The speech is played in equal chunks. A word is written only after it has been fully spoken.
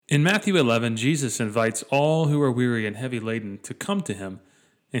In Matthew 11, Jesus invites all who are weary and heavy laden to come to him,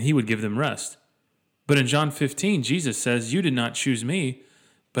 and he would give them rest. But in John 15, Jesus says, "You did not choose me,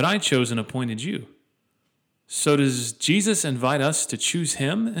 but I chose and appointed you." So does Jesus invite us to choose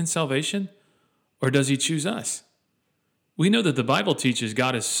him in salvation, or does he choose us? We know that the Bible teaches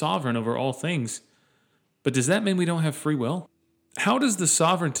God is sovereign over all things, but does that mean we don't have free will? How does the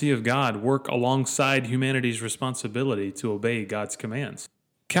sovereignty of God work alongside humanity's responsibility to obey God's commands?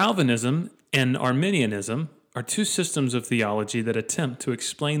 Calvinism and Arminianism are two systems of theology that attempt to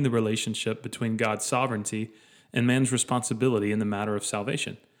explain the relationship between God's sovereignty and man's responsibility in the matter of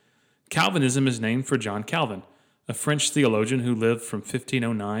salvation. Calvinism is named for John Calvin, a French theologian who lived from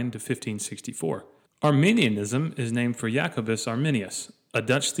 1509 to 1564. Arminianism is named for Jacobus Arminius, a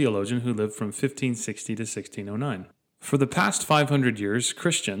Dutch theologian who lived from 1560 to 1609. For the past 500 years,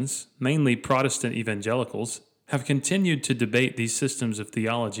 Christians, mainly Protestant evangelicals, have continued to debate these systems of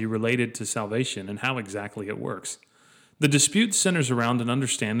theology related to salvation and how exactly it works. The dispute centers around an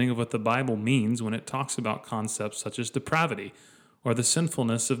understanding of what the Bible means when it talks about concepts such as depravity, or the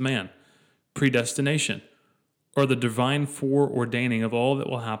sinfulness of man, predestination, or the divine foreordaining of all that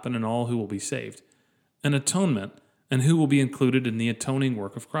will happen and all who will be saved, and atonement, and who will be included in the atoning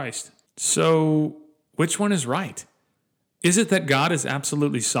work of Christ. So, which one is right? Is it that God is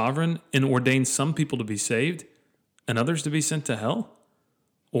absolutely sovereign and ordains some people to be saved and others to be sent to hell?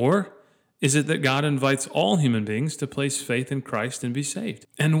 Or is it that God invites all human beings to place faith in Christ and be saved?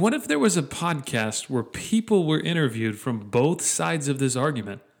 And what if there was a podcast where people were interviewed from both sides of this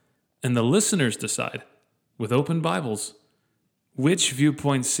argument and the listeners decide, with open Bibles, which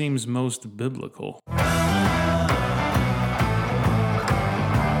viewpoint seems most biblical?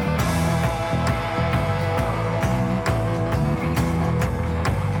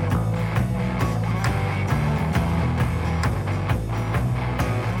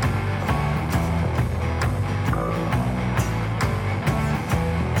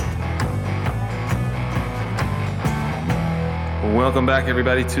 Welcome back,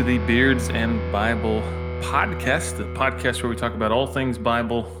 everybody, to the Beards and Bible podcast, the podcast where we talk about all things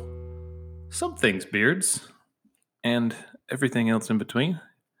Bible, some things beards, and everything else in between.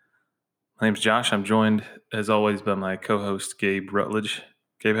 My name's Josh. I'm joined, as always, by my co-host, Gabe Rutledge.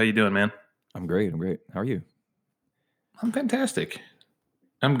 Gabe, how you doing, man? I'm great. How are you? I'm fantastic.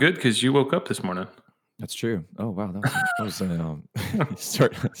 I'm good because you woke up this morning. That's true. Oh, wow.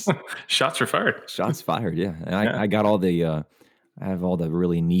 Shots are fired. Shots fired, yeah. And I got all the... I have all the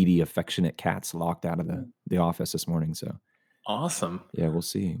really needy, affectionate cats locked out of the office this morning. So awesome. Yeah, we'll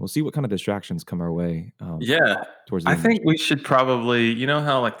see. We'll see what kind of distractions come our way. Towards the end. Think we should probably, you know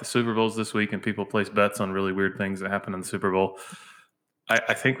how like the Super Bowl's this week and people place bets on really weird things that happen in the Super Bowl.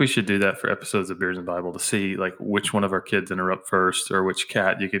 I think we should do that for episodes of Beards and Bible to see like which one of our kids interrupt first, or which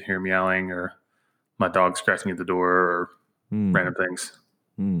cat you could hear meowing, or my dog scratching at the door, or random things.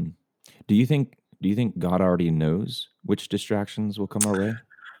 Do you think God already knows which distractions will come our way?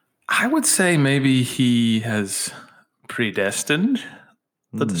 I would say maybe he has predestined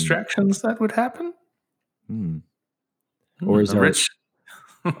the distractions that would happen. Or is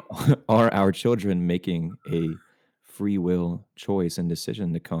are our children making a free will choice and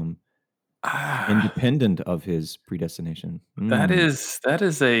decision to come independent of his predestination? That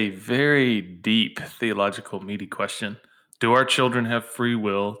is a very deep theological meaty question. Do our children have free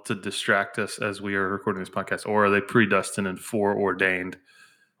will to distract us as we are recording this podcast, or are they predestined and foreordained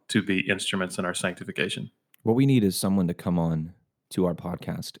to be instruments in our sanctification? What we need is someone to come on to our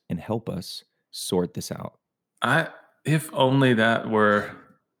podcast and help us sort this out. If only that were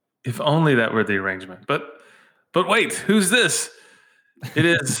the arrangement. But wait, who's this? It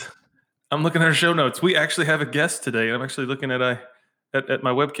is. I'm looking at our show notes. We actually have a guest today. I'm actually looking at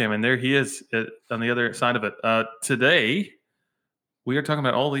my webcam, and there he is on the other side of it. Today, we are talking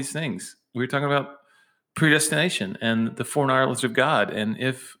about all these things. We're talking about predestination and the foreknowledge of God, and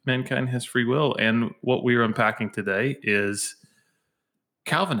if mankind has free will. And what we are unpacking today is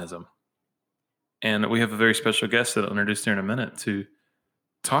Calvinism. And we have a very special guest that I'll introduce here in a minute to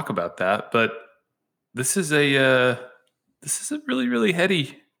talk about that. But this is a really, really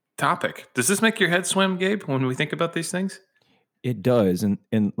heady topic. Does this make your head swim, Gabe, when we think about these things? It does, and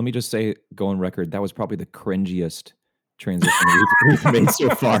let me just say, go on record, that was probably the cringiest transition we've made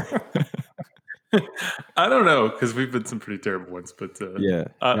so far. I don't know, because we've been some pretty terrible ones, but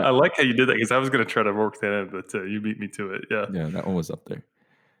I like how you did that, because I was going to try to work that in, but you beat me to it. Yeah, that one was up there.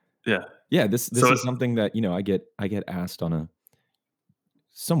 Yeah. This is something that I get asked on a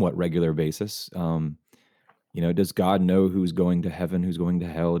somewhat regular basis. Does God know who's going to heaven, who's going to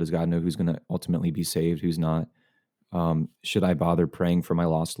hell? Does God know who's going to ultimately be saved, who's not? Should I bother praying for my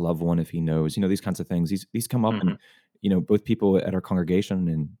lost loved one if he knows? These kinds of things. These come up, Hmm. and both people at our congregation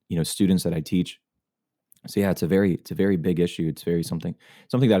and students that I teach. So yeah, it's a very big issue. It's very something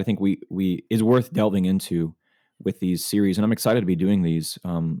that I think we is worth delving into with these series, and I'm excited to be doing these.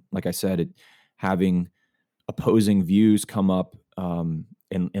 Like I said, having opposing views come up,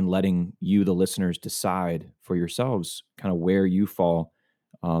 and letting you, the listeners, decide for yourselves kind of where you fall.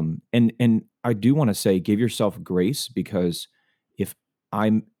 And I do want to say, give yourself grace, because if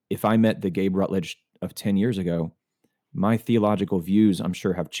if I met the Gabe Rutledge of 10 years ago, my theological views, I'm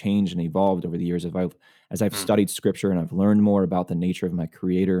sure, have changed and evolved over the years. As I've studied Scripture and I've learned more about the nature of my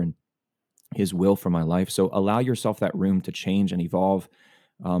Creator and His will for my life. So allow yourself that room to change and evolve,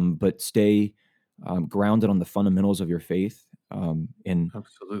 but stay grounded on the fundamentals of your faith, and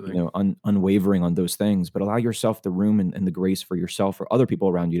Absolutely. unwavering on those things. But allow yourself the room and the grace for yourself or other people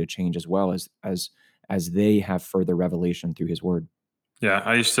around you to change as well, as they have further revelation through His Word. Yeah,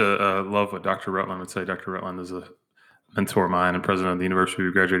 I used to love what Dr. Rutland would say. Dr. Rutland is a mentor of mine and president of the university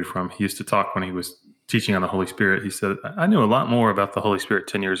we graduated from. He used to talk when he was teaching on the Holy Spirit. He said, I knew a lot more about the Holy Spirit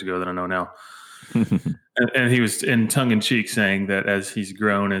 10 years ago than I know now. And he was in tongue in cheek saying that as he's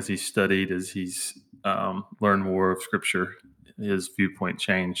grown, as he's studied, as he's learned more of Scripture, his viewpoint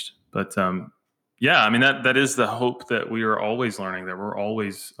changed. But yeah, I mean, that is the hope, that we are always learning, that we're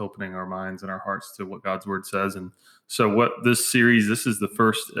always opening our minds and our hearts to what God's Word says. And so what this is the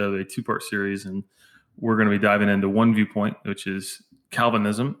first of a 2-part series, and we're going to be diving into one viewpoint, which is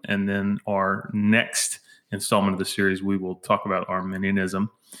Calvinism. And then our next installment of the series, we will talk about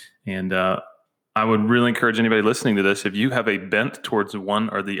Arminianism. And I would really encourage anybody listening to this, if you have a bent towards one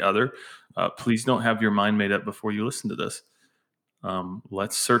or the other, please don't have your mind made up before you listen to this.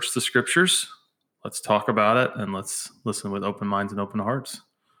 Let's search the Scriptures. Let's talk about it, and let's listen with open minds and open hearts.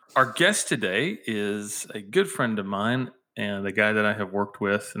 Our guest today is a good friend of mine, and a guy that I have worked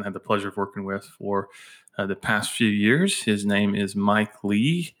with and had the pleasure of working with for the past few years. His name is Mike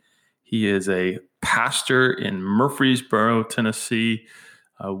Lee. He is a pastor in Murfreesboro, Tennessee,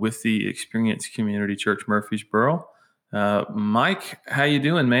 with the Experience Community Church Murfreesboro. Mike, how you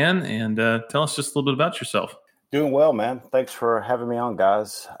doing, man? And tell us just a little bit about yourself. Doing well, man. Thanks for having me on,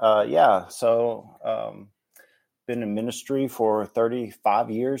 guys. Been in ministry for 35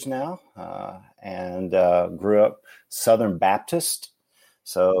 years now, and grew up Southern Baptist.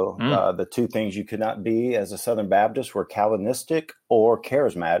 So the two things you could not be as a Southern Baptist were Calvinistic or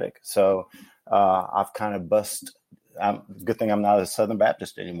charismatic. So I've kind of good thing I'm not a Southern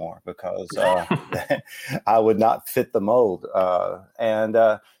Baptist anymore, because I would not fit the mold.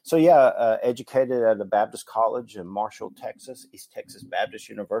 Educated at a Baptist college in Marshall, Texas, East Texas Baptist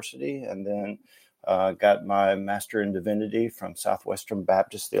University, and then got my master in divinity from Southwestern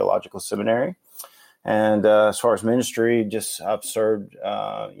Baptist Theological Seminary. And as far as ministry, I've served,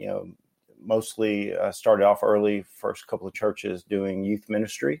 mostly started off early, first couple of churches doing youth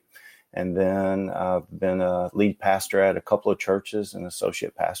ministry. And then I've been a lead pastor at a couple of churches and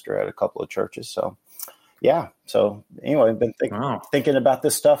associate pastor at a couple of churches. So, yeah. So anyway, I've been thinking about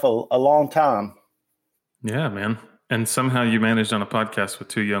this stuff a long time. Yeah, man. And somehow you managed on a podcast with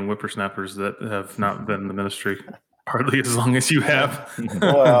two young whippersnappers that have not been in the ministry hardly as long as you have.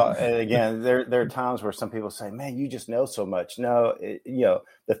 Well, and again, there are times where some people say, man, you just know so much. No, the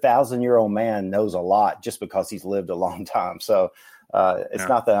 1,000-year-old man knows a lot just because he's lived a long time. So it's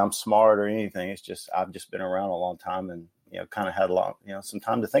not that I'm smart or anything. It's just I've just been around a long time, and kind of had some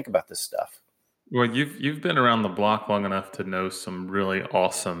time to think about this stuff. Well, you've been around the block long enough to know some really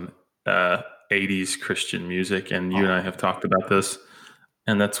awesome 80s Christian music, and you and I have talked about this,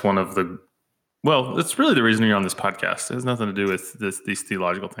 and that's one of that's really the reason you're on this podcast. It has nothing to do with these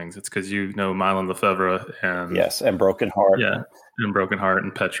theological things. It's because Mylon Lefevre and and Broken Heart, and Broken Heart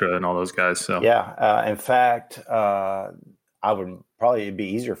and Petra and all those guys. So in fact, I would probably it'd be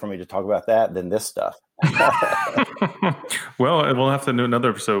easier for me to talk about that than this stuff. Well, we'll have to do another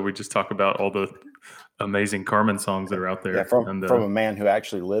episode. We just talk about all the amazing Carmen songs that are out there. Yeah, from a man who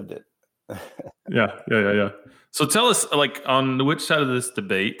actually lived it. Yeah. So tell us, on which side of this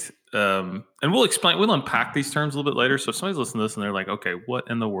debate, and we'll unpack these terms a little bit later. So if somebody's listening to this and they're like, okay, what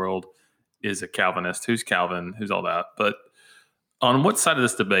in the world is a Calvinist? Who's Calvin? Who's all that? But on what side of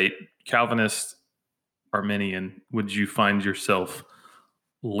this debate, Calvinist, Arminian, would you find yourself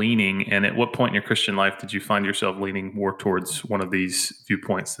leaning? And at what point in your Christian life did you find yourself leaning more towards one of these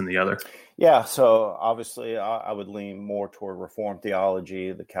viewpoints than the other? Yeah, so obviously I would lean more toward Reformed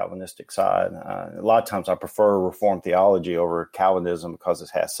theology, the Calvinistic side. A lot of times I prefer Reformed theology over Calvinism because it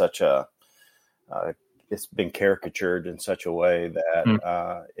has such it's been caricatured in such a way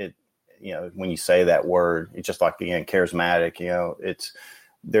that when you say that word, it's just like, again, charismatic,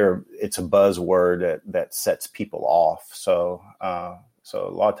 it's a buzzword that sets people off. So a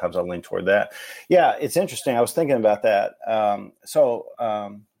lot of times I lean toward that. Yeah, it's interesting. I was thinking about that.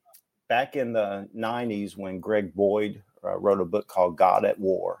 Back in the 90s when Greg Boyd wrote a book called God at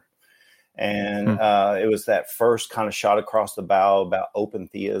War. And it was that first kind of shot across the bow about open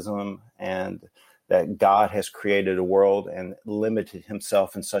theism, and that God has created a world and limited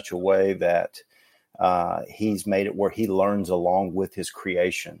himself in such a way that he's made it where he learns along with his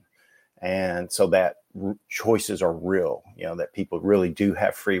creation. And so that choices are real, that people really do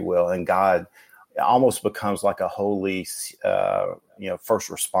have free will, and God almost becomes like a holy, first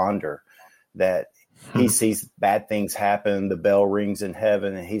responder, that he sees bad things happen. The bell rings in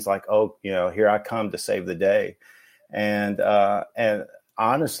heaven, and he's like, "Oh, here I come to save the day." And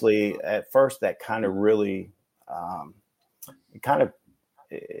honestly, at first, that kind of really,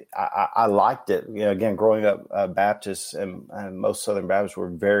 I liked it. Again, growing up Baptist, and most Southern Baptists were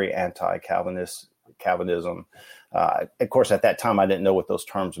very Calvinism. Of course, at that time, I didn't know what those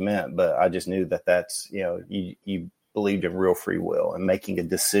terms meant, but I just knew that that's, you believed in real free will and making a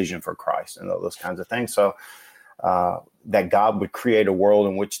decision for Christ and all those kinds of things. So that God would create a world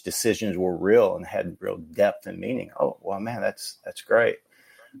in which decisions were real and had real depth and meaning. Oh, well, man, that's great.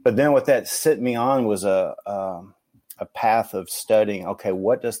 But then what that set me on was a path of studying, okay,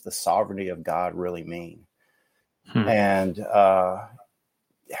 what does the sovereignty of God really mean? And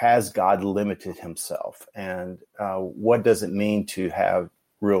has God limited himself? And what does it mean to have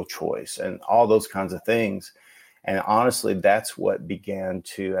real choice? And all those kinds of things. And honestly, that's what began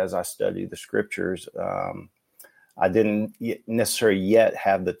to, as I studied the scriptures, I didn't necessarily yet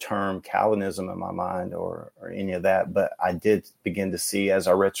have the term Calvinism in my mind or any of that, but I did begin to see, as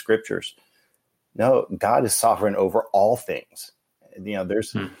I read scriptures, no, God is sovereign over all things.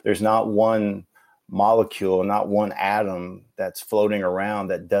 There's not one molecule, not one atom that's floating around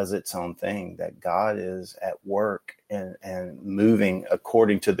that does its own thing, that God is at work and moving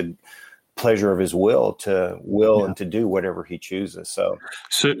according to the pleasure of his will and to do whatever he chooses. So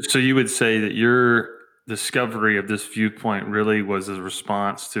you would say that your discovery of this viewpoint really was a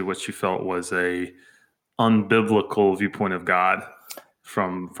response to what you felt was a unbiblical viewpoint of God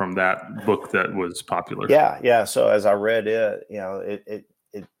from that book that was popular. Yeah. So as I read it, it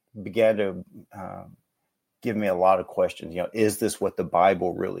began to give me a lot of questions. Is this what the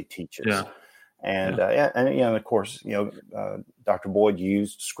Bible really teaches? Yeah. And of course, Dr. Boyd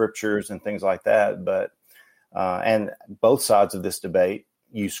used scriptures and things like that, but and both sides of this debate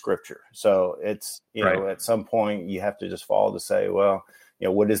use scripture. So it's at some point you have to just fall to say, well,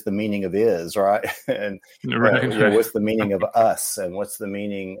 what is the meaning of is, right? And what's the meaning of us, and what's the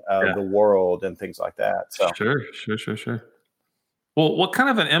meaning of the world, and things like that. So Sure. Well, what kind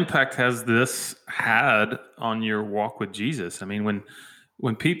of an impact has this had on your walk with Jesus? I mean,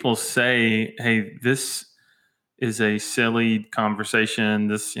 when people say, hey, this is a silly conversation,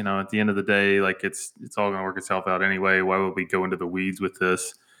 this, at the end of the day, like it's all going to work itself out anyway. Why would we go into the weeds with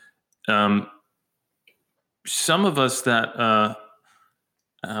this? Some of us that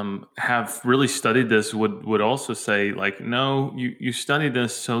have really studied this would also say, like, no, you study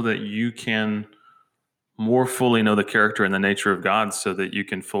this so that you can more fully know the character and the nature of God, so that you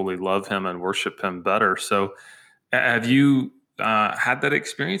can fully love him and worship him better. So have you had that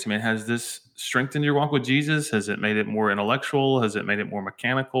experience? I mean, has this strengthened your walk with Jesus? Has it made it more intellectual? Has it made it more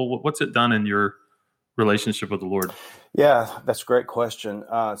mechanical? What's it done in your relationship with the Lord? Yeah, that's a great question.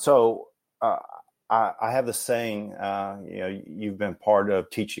 I have the saying, you've been part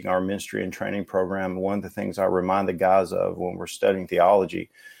of teaching our ministry and training program. One of the things I remind the guys of when we're studying theology,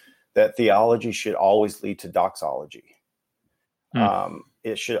 that theology should always lead to doxology.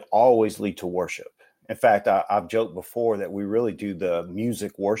 It should always lead to worship. In fact, I've joked before that we really do the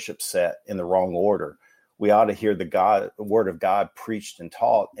music worship set in the wrong order. We ought to hear the word of God preached and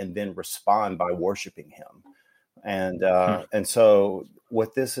taught, and then respond by worshiping him. And so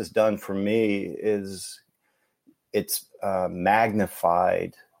what this has done for me is it's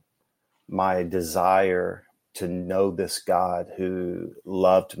magnified my desire to know this God who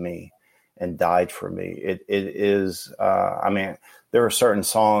loved me and died for me. It is, there are certain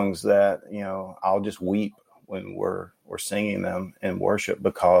songs that, I'll just weep when we're singing them in worship,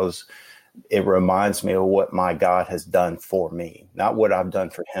 because it reminds me of what my God has done for me, not what I've done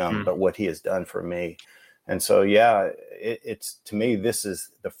for him, but what he has done for me. And so, it's, to me, this is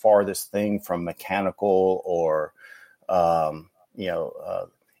the farthest thing from mechanical or,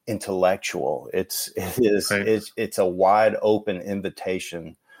 intellectual. It's a wide open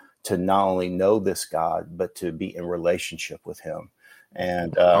invitation to not only know this God, but to be in relationship with him.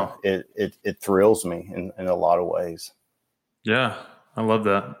 And Wow. it thrills me in a lot of ways. Yeah, I love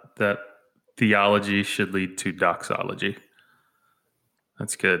that theology should lead to doxology.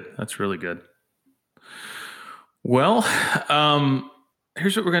 That's good. That's really good. Well,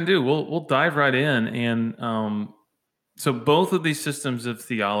 here's what we're going to do. We'll dive right in, and so both of these systems of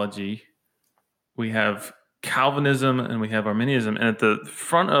theology, we have Calvinism and we have Arminianism. And at the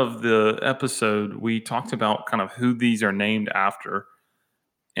front of the episode, we talked about kind of who these are named after.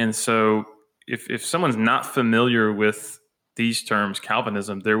 And so, if someone's not familiar with these terms,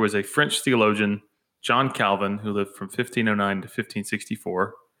 Calvinism, there was a French theologian, John Calvin, who lived from 1509 to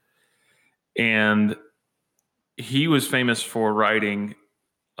 1564. And he was famous for writing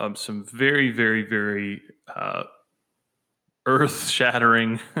some very, very, very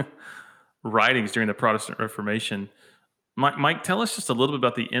earth-shattering writings during the Protestant Reformation. Mike, tell us just a little bit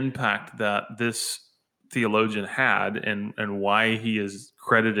about the impact that this theologian had and why he is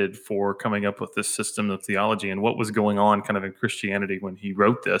credited for coming up with this system of theology, and what was going on kind of in Christianity when he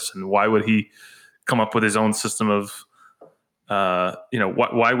wrote this, and why would he come up with his own system of,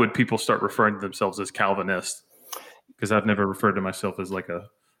 why would people start referring to themselves as Calvinist? Because I've never referred to myself as like a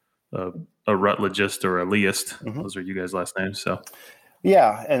Rutledgeist or a Leist. Mm-hmm. Those are you guys' last names. So,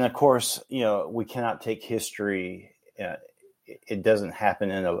 yeah. And of course, we cannot take history. It doesn't happen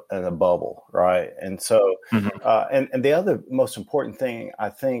in a bubble. Right. And so, mm-hmm. and the other most important thing, I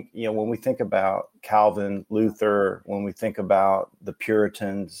think, when we think about Calvin, Luther, when we think about the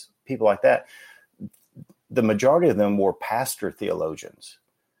Puritans, people like that, the majority of them were pastor theologians.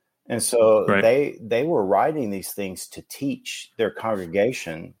 And so right. they were writing these things to teach their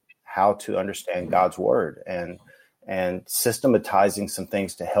congregation how to understand God's word and systematizing some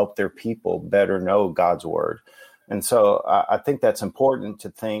things to help their people better know God's word. And so I think that's important to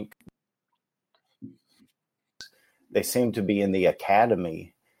think. They seem to be in the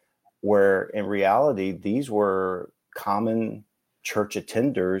academy, where in reality, these were common church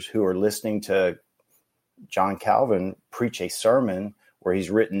attenders who are listening to John Calvin preach a sermon where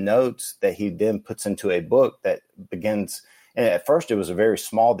he's written notes that he then puts into a book that begins. And at first, it was a very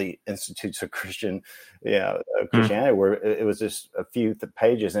small, the Institutes of Christianity, where it was just a few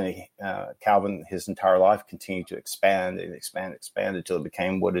pages, and Calvin, his entire life, continued to expand and expand until it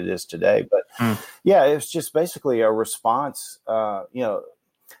became what it is today. But it's just basically a response.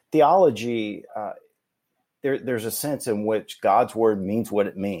 Theology. There's a sense in which God's word means what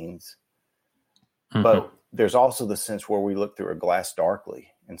it means, but there's also the sense where we look through a glass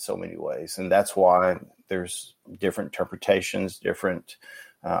darkly in so many ways. And that's why there's different interpretations, different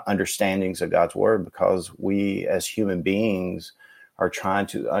understandings of God's word, because we as human beings are trying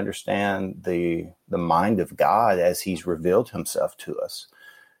to understand the mind of God as he's revealed himself to us.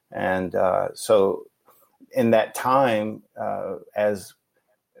 And so in that time, as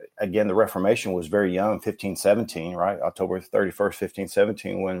again, the Reformation was very young, 1517, right? October 31st,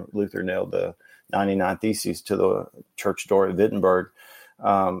 1517, when Luther nailed the 99 Theses to the church door at Wittenberg.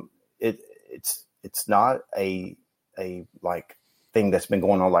 It's not a like thing that's been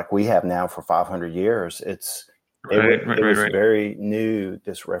going on like we have now for 500 years. It was very new,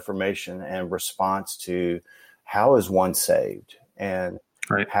 this Reformation, and response to how is one saved, and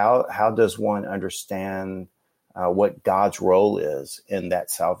how does one understand what God's role is in that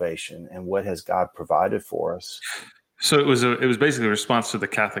salvation, and what has God provided for us. So it was basically a response to the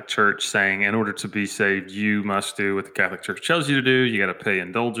Catholic Church saying, in order to be saved, you must do what the Catholic Church tells you to do. You got to pay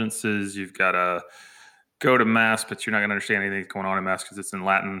indulgences. You've got to go to Mass, but you're not going to understand anything that's going on in Mass because it's in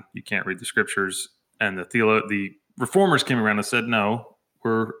Latin. You can't read the scriptures. And the Reformers came around and said, no,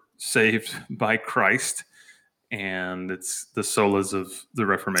 we're saved by Christ. And it's the solas of the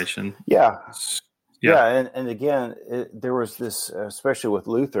Reformation. Yeah. And again, there was this, especially with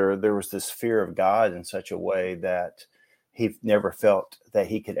Luther, there was this fear of God in such a way that he never felt that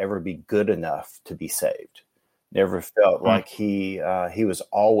he could ever be good enough to be saved. Never felt like he was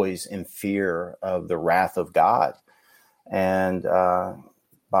always in fear of the wrath of God. And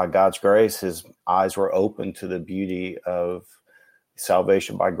by God's grace, his eyes were open to the beauty of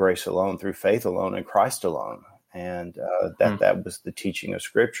salvation by grace alone, through faith alone, in Christ alone. And that was the teaching of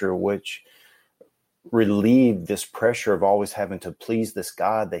Scripture, which relieved this pressure of always having to please this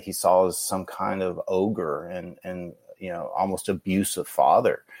God that he saw as some kind of ogre and almost abusive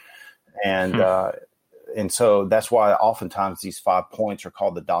father. And so that's why oftentimes these 5 points are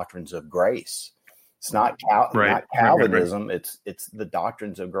called the doctrines of grace. It's not Calvinism. Right. It's the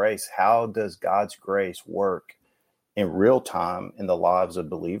doctrines of grace. How does God's grace work in real time in the lives of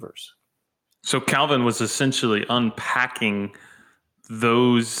believers? So Calvin was essentially unpacking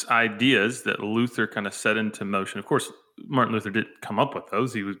those ideas that Luther kind of set into motion. Of course, Martin Luther didn't come up with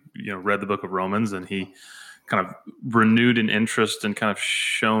those. He was, read the book of Romans, and he kind of renewed an interest and kind of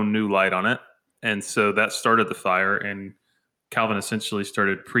shone new light on it. And so that started the fire, and Calvin essentially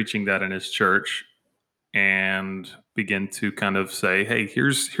started preaching that in his church and began to kind of say, hey,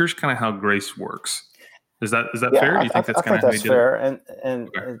 here's kind of how grace works. Is that fair? Do you think that's kind of how he did fair? it? And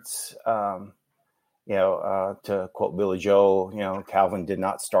okay. It's, to quote Billy Joel, Calvin did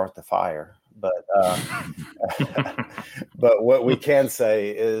not start the fire. But but what we can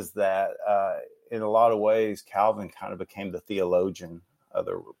say is that in a lot of ways, Calvin kind of became the theologian of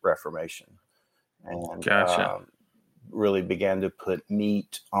the Reformation, and gotcha. Really began to put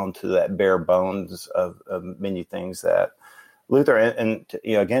meat onto that bare bones of many things that Luther, and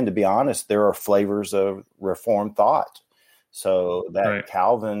again, to be honest, there are flavors of Reformed thought. So that right.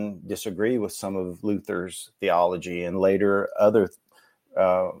 Calvin disagreed with some of Luther's theology, and later other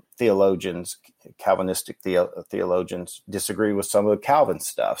theologians, Calvinistic theologians, disagree with some of Calvin's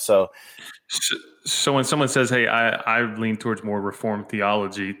stuff. So when someone says, hey, I lean towards more Reformed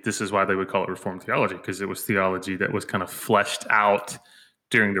theology, this is why they would call it Reformed theology, because it was theology that was kind of fleshed out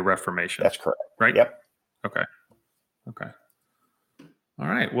during the Reformation. That's correct. Right? Yep. Okay. All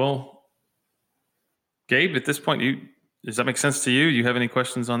right. Well, Gabe, at this point, does that make sense to you? Do you have any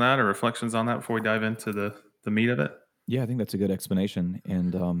questions on that or reflections on that before we dive into the meat of it? Yeah, I think that's a good explanation.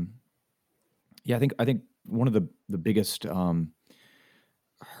 And I think one of the biggest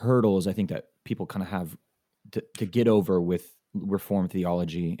hurdles I think that people kind of have to get over with Reformed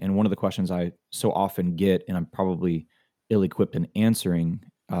theology, and one of the questions I so often get, and I'm probably ill-equipped in answering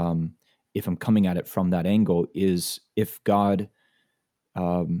if I'm coming at it from that angle, is if God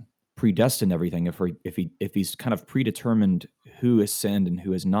predestined everything, if he's kind of predetermined who has sinned and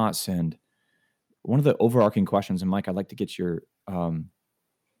who has not sinned. One of the overarching questions, and Mike, I'd like to get your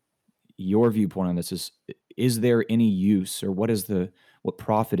viewpoint on this, is there any use, or what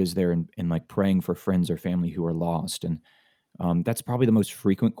profit is there in like praying for friends or family who are lost? And that's probably the most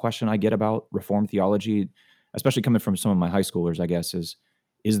frequent question I get about Reformed theology, especially coming from some of my high schoolers, I guess, is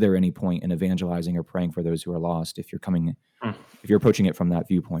there any point in evangelizing or praying for those who are lost if you're approaching it from that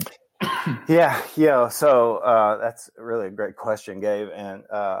viewpoint? Yeah. So that's really a great question, Gabe. And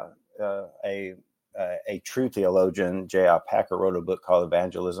a true theologian, J.I. Packer, wrote a book called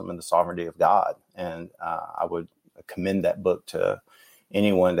Evangelism and the Sovereignty of God. And I would commend that book to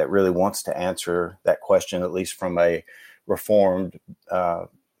anyone that really wants to answer that question, at least from a Reformed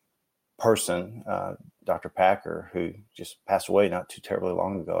person, Dr. Packer, who just passed away not too terribly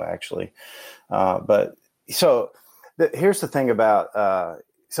long ago, actually. But so here's the thing about,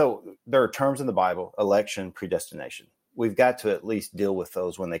 so there are terms in the Bible: election, predestination. We've got to at least deal with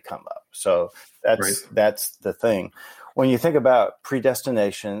those when they come up. So that's the thing. When you think about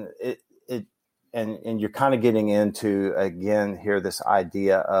predestination, and you're kind of getting into, again, here, this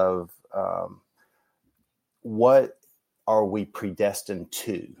idea of what are we predestined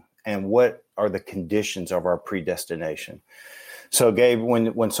to, and what are the conditions of our predestination? So, Gabe,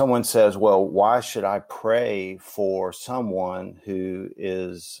 when someone says, well, why should I pray for someone who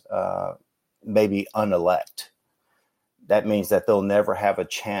is maybe unelect? That means that they'll never have a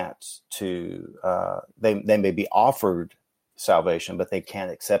chance to, they may be offered salvation, but they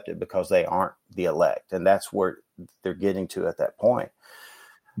can't accept it because they aren't the elect. And that's where they're getting to at that point.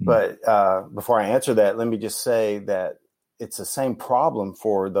 Mm-hmm. But before I answer that, let me just say that it's the same problem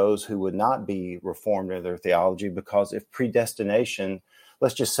for those who would not be Reformed in their theology, because if predestination,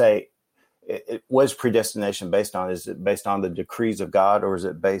 let's just say, what is predestination based on? Is it based on the decrees of God, or is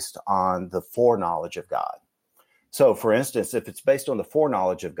it based on the foreknowledge of God? So, for instance, if it's based on the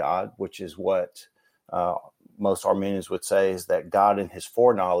foreknowledge of God, which is what most Arminians would say, is that God in his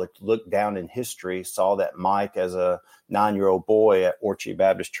foreknowledge looked down in history, saw that Mike, as a 9-year-old boy at Orchie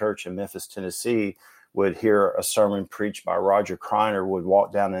Baptist Church in Memphis, Tennessee, would hear a sermon preached by Roger Kreiner, would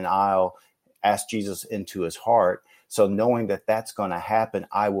walk down an aisle, ask Jesus into his heart. So knowing that that's going to happen,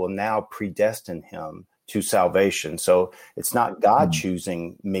 I will now predestine him to salvation. So it's not God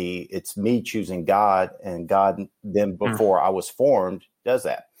choosing me, it's me choosing God, and God then, before I was formed, does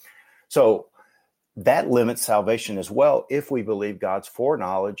that. So that limits salvation as well, if we believe God's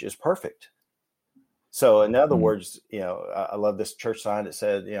foreknowledge is perfect. So in other words, I love this church sign that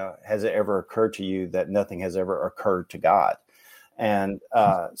said, has it ever occurred to you that nothing has ever occurred to God? And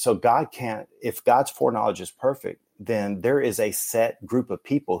so God can't, if God's foreknowledge is perfect, then there is a set group of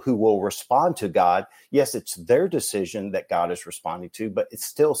people who will respond to God. Yes, it's their decision that God is responding to, but it's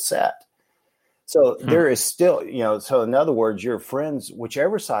still set. So there is still, so in other words, your friends,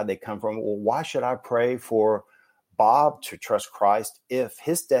 whichever side they come from, well, why should I pray for Bob to trust Christ if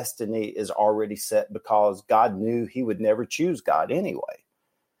his destiny is already set because God knew he would never choose God anyway?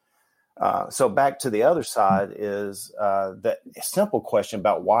 So back to the other side is the simple question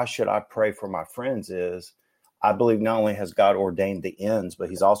about why should I pray for my friends is I believe not only has God ordained the ends, but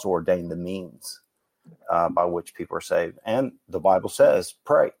he's also ordained the means by which people are saved. And the Bible says,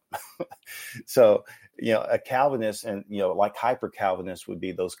 pray. So, a Calvinist and, like hyper Calvinists would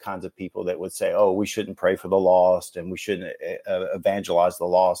be those kinds of people that would say, oh, we shouldn't pray for the lost and we shouldn't evangelize the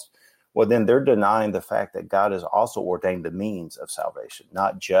lost. Well, then they're denying the fact that God has also ordained the means of salvation,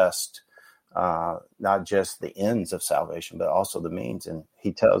 not just the ends of salvation, but also the means. And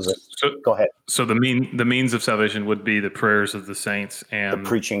he tells us, go ahead. So the means of salvation would be the prayers of the saints and the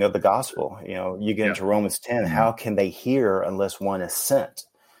preaching of the gospel. You get into Romans 10, how can they hear unless one is sent?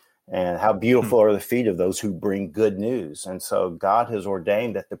 And how beautiful are the feet of those who bring good news. And so God has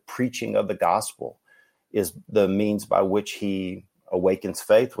ordained that the preaching of the gospel is the means by which he awakens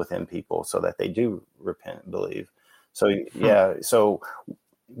faith within people so that they do repent and believe. So, so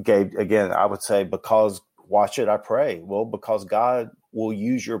Gabe, again, I would say, why should I pray? Well, because God will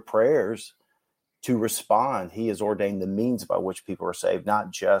use your prayers to respond. He has ordained the means by which people are saved,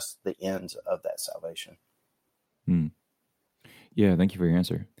 not just the ends of that salvation. Yeah, thank you for your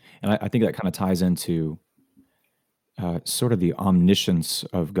answer. And I think that kind of ties into sort of the omniscience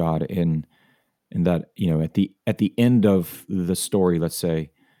of God in that, at the end of the story, let's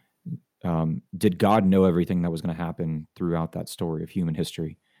say, did God know everything that was going to happen throughout that story of human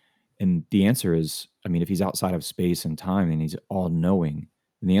history? And the answer is, if he's outside of space and time and he's all knowing,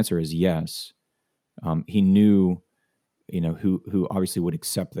 then the answer is yes. He knew, who obviously would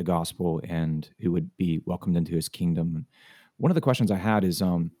accept the gospel and who would be welcomed into his kingdom. One of the questions I had is,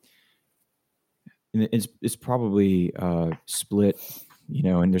 it's probably split,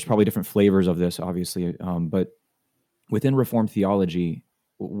 and there's probably different flavors of this, obviously. But within Reformed theology,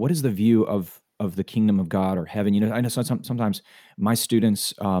 what is the view of the kingdom of God or heaven? I know sometimes my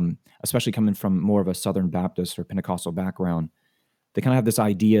students, especially coming from more of a Southern Baptist or Pentecostal background, they kind of have this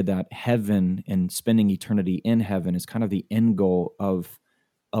idea that heaven and spending eternity in heaven is kind of the end goal of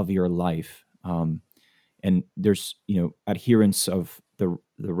your life. And there's, adherence of the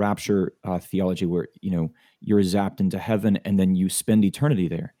rapture theology where, you're zapped into heaven and then you spend eternity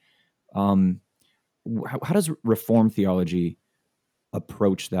there. How does Reformed theology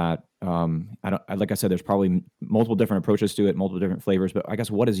approach that? Like I said, there's probably multiple different approaches to it, multiple different flavors, but I guess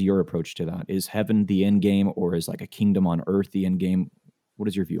what is your approach to that? Is heaven the end game, or is like a kingdom on earth the end game? What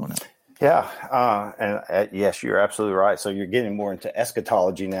is your view on it? Yeah. Yes, you're absolutely right. So you're getting more into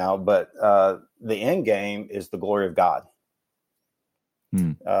eschatology now, but the end game is the glory of God.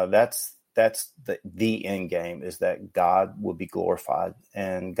 That's the end game, is that God will be glorified,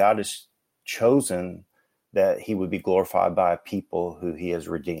 and God has chosen that he would be glorified by a people who he has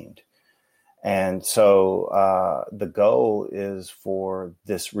redeemed. And so the goal is for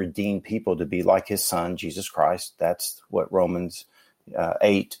this redeemed people to be like his son, Jesus Christ. That's what Romans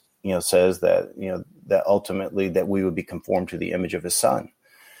 8, says, that, that ultimately that we would be conformed to the image of his son.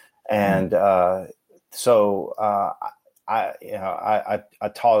 And so I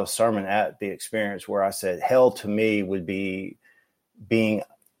taught a sermon at the experience where I said, hell to me would be being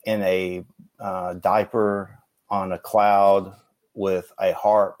in a diaper on a cloud with a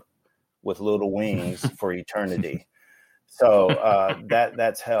harp with little wings for eternity. So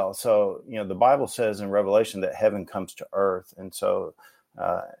that's hell. So, the Bible says in Revelation that heaven comes to earth. And so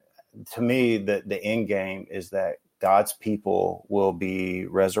to me, the end game is that God's people will be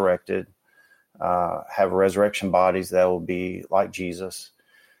resurrected, have resurrection bodies that will be like Jesus,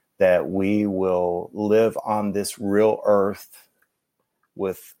 that we will live on this real earth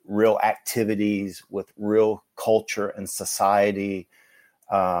with real activities, with real culture and society,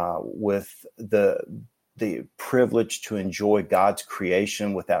 with the privilege to enjoy God's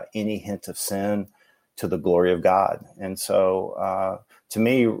creation without any hint of sin, to the glory of God. And so to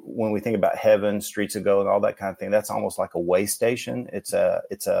me, when we think about heaven, streets of gold, and all that kind of thing, that's almost like a way station. It's a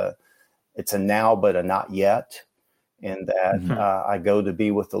now but a not yet, in that I go to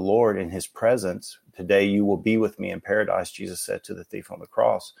be with the Lord in his presence. Today you will be with me in paradise, Jesus said to the thief on the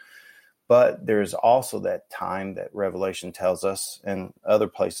cross. But there's also that time that Revelation tells us, and other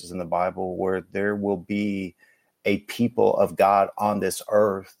places in the Bible, where there will be a people of God on this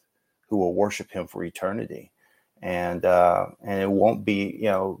earth who will worship him for eternity. And it won't be,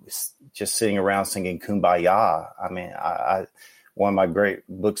 just sitting around singing Kumbaya. I mean, one of my great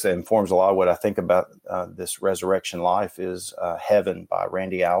books that informs a lot of what I think about this resurrection life is Heaven by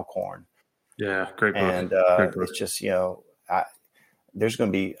Randy Alcorn. Yeah, great book. And great book. It's just,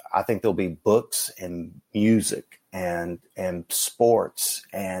 I think there'll be books and music and sports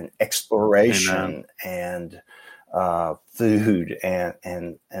and exploration and food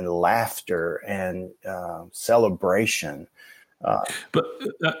and laughter and celebration. But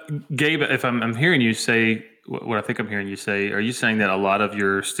Gabe, if I'm hearing you say what I think I'm hearing you say, are you saying that a lot of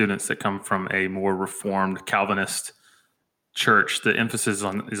your students that come from a more Reformed Calvinist church, the emphasis is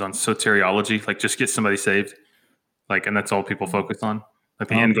on soteriology, like just get somebody saved, like, and that's all people focus on? Like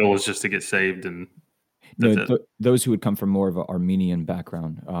the end goal is just to get saved, and those who would come from more of an Armenian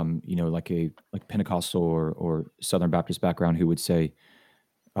background, like Pentecostal or Southern Baptist background, who would say,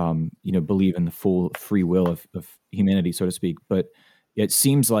 believe in the full free will of humanity, so to speak. But it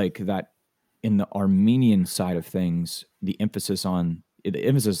seems like that in the Armenian side of things, the emphasis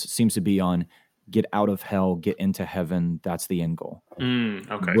seems to be on get out of hell, get into heaven. That's the end goal.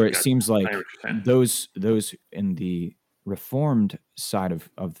 Okay. Where it seems like those in the Reformed side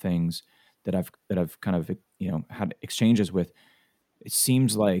of things that I've kind of had exchanges with, it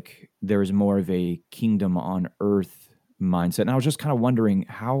seems like there's more of a kingdom on earth mindset. And I was just kind of wondering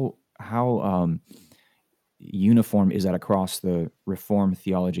how uniform is that across the Reformed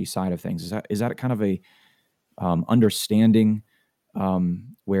theology side of things? Is that kind of a understanding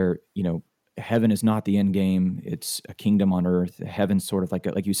where heaven is not the end game; it's a kingdom on earth. Heaven's sort of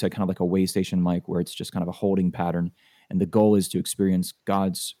like you said, kind of like a way station, Mike, where it's just kind of a holding pattern, and the goal is to experience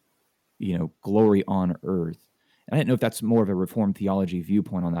God's glory on earth. And I didn't know if that's more of a Reformed theology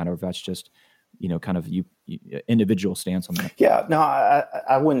viewpoint on that, or if that's just kind of you individual stance on that. Yeah, no,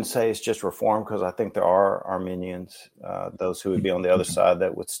 I wouldn't say it's just Reformed, because I think there are Armenians, those who would be on the other side,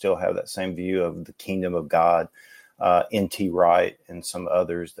 that would still have that same view of the kingdom of God. N.T. Wright and some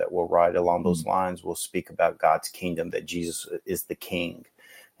others that will write along those lines will speak about God's kingdom, that Jesus is the king,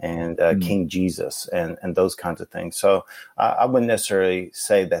 and King Jesus, and those kinds of things. So I wouldn't necessarily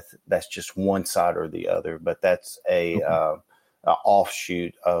say that that's just one side or the other, but that's a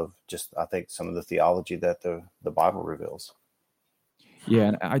offshoot of just, I think, some of the theology that the Bible reveals.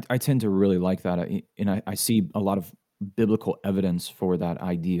 Yeah, and I tend to really like that, and I see a lot of biblical evidence for that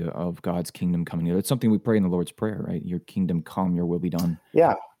idea of God's kingdom coming. It's something we pray in the Lord's Prayer, right? Your kingdom come, your will be done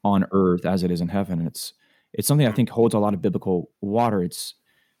on earth as it is in heaven. And it's something I think holds a lot of biblical water. It's,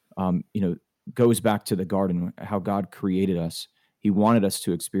 goes back to the garden, how God created us. He wanted us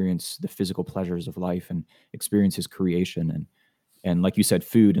to experience the physical pleasures of life and experience his creation. And like you said,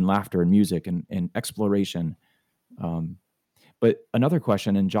 food and laughter and music and exploration. But another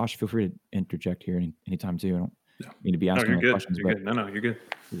question, and Josh, feel free to interject here anytime too. I don't mean to be asking questions. You're good. No, you're good.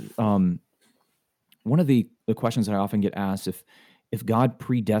 One of the questions that I often get asked, if God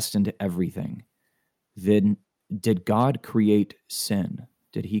predestined everything, then did God create sin?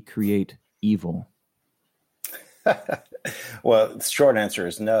 Did he create evil? Well, the short answer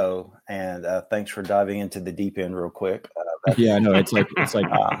is no. And thanks for diving into the deep end real quick. Yeah, I know. It's like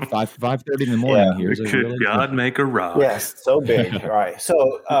 5:30 in the morning here. Could God make a rock? Yes, so big. Right.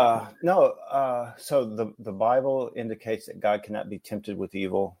 So no. So the Bible indicates that God cannot be tempted with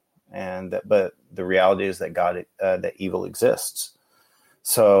evil, but the reality is that that evil exists.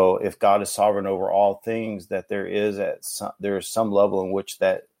 So if God is sovereign over all things, that there is some level in which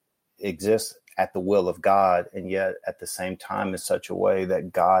that exists at the will of God, and yet at the same time in such a way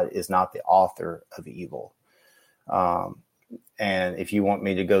that God is not the author of evil. And if you want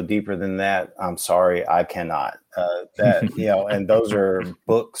me to go deeper than that, I'm sorry, I cannot. And those are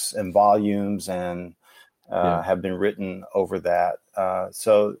books and volumes and have been written over that.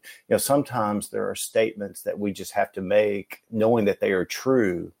 So sometimes there are statements that we just have to make, knowing that they are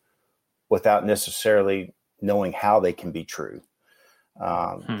true, without necessarily knowing how they can be true.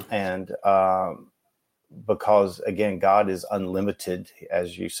 Because again, God is unlimited,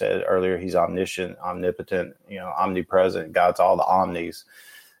 as you said earlier. He's omniscient, omnipotent, omnipresent. God's all the omnis,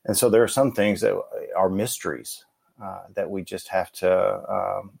 and so there are some things that are mysteries that we just have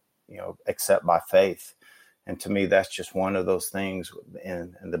to, accept by faith. And to me, that's just one of those things.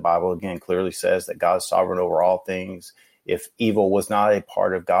 And the Bible again clearly says that God is sovereign over all things. If evil was not a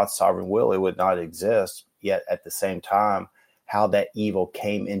part of God's sovereign will, it would not exist. Yet at the same time, how that evil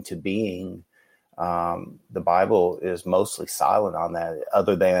came into being, the Bible is mostly silent on that,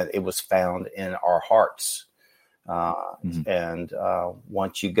 other than it was found in our hearts. And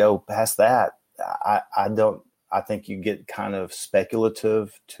once you go past that, I think you get kind of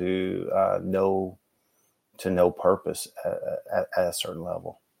speculative to no purpose at a certain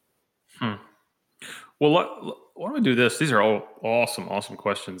level. Well, why don't we do this? These are all awesome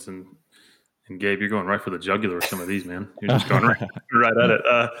questions, and And Gabe, you're going right for the jugular with some of these, man. You're just going right at it.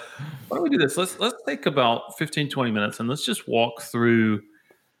 Why don't we do this? Let's take about 15, 20 minutes and let's just walk through.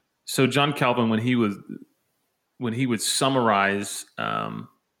 So John Calvin, when he would summarize,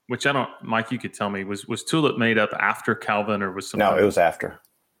 which I don't, Mike, you could tell me, was Tulip made up after Calvin or was some? No, it was after.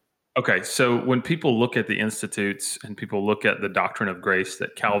 Okay, so when people look at the Institutes and people look at the doctrine of grace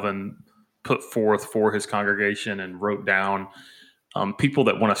that Calvin put forth for his congregation and wrote down, people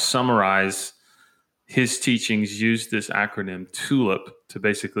that want to summarize his teachings use this acronym TULIP to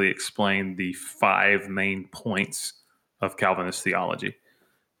basically explain the 5 main points of Calvinist theology.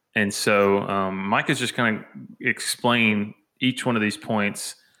 And so Mike is just going to explain each one of these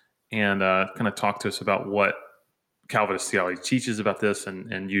points and kind of talk to us about what Calvinist theology teaches about this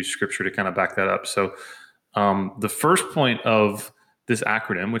and use scripture to kind of back that up. So the first point of this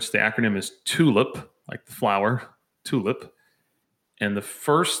acronym, which the acronym is TULIP, like the flower, TULIP, and the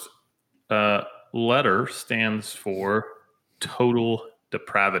first letter stands for total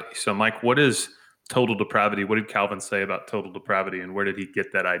depravity. So Mike, what is total depravity? What did Calvin say about total depravity and where did he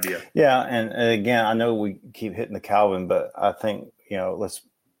get that idea? Yeah. And again, I know we keep hitting the Calvin, but I think,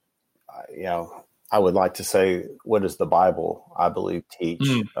 I would like to say, what does the Bible, I believe, teach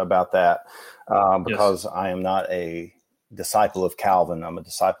about that? Because I am not a disciple of Calvin. I'm a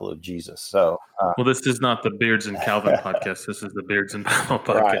disciple of Jesus. So, well, this is not the Beards and Calvin podcast. This is the Beards and Bible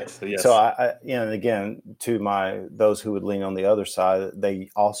podcast. Right. So, yes. So and again, to those who would lean on the other side, they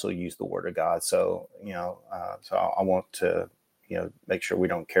also use the Word of God. So, so I want to, make sure we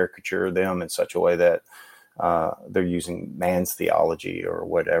don't caricature them in such a way that they're using man's theology or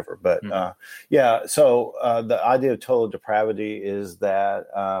whatever. But so the idea of total depravity is that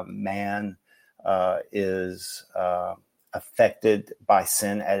man is affected by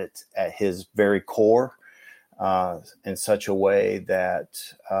sin at his very core in such a way that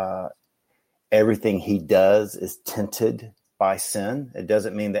everything he does is tinted by sin. It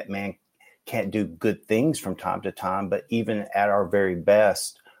doesn't mean that man can't do good things from time to time, but even at our very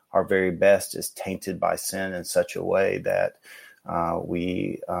best is tainted by sin in such a way that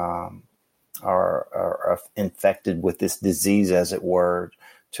we are infected with this disease, as it were,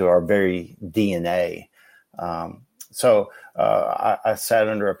 to our very DNA. So I sat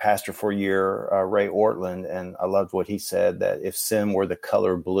under a pastor for a year, Ray Ortland, and I loved what he said, that if sin were the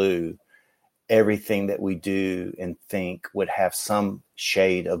color blue, everything that we do and think would have some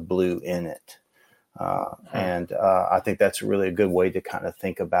shade of blue in it. And I think that's really a good way to kind of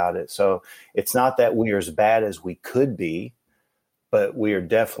think about it. So it's not that we are as bad as we could be, but we are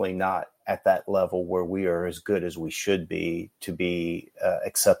definitely not at that level where we are as good as we should be to be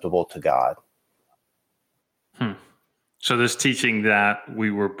acceptable to God. So this teaching that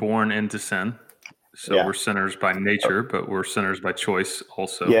we were born into sin, so we're sinners by nature, but we're sinners by choice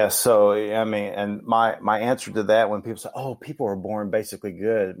also. Yeah. So, I mean, and my answer to that, when people say, oh, people are born basically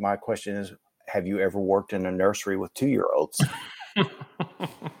good, my question is, have you ever worked in a nursery with 2-year-olds?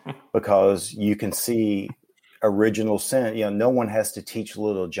 Because you can see original sin. No one has to teach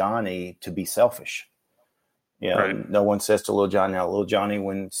little Johnny to be selfish. Right. No one says to little Johnny, now, little Johnny,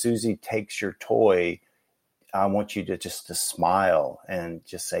 when Susie takes your toy, I want you to smile and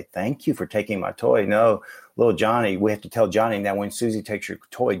just say, thank you for taking my toy. No, little Johnny, we have to tell Johnny that when Susie takes your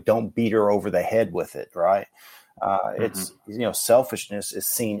toy, don't beat her over the head with it. Right. It's, selfishness is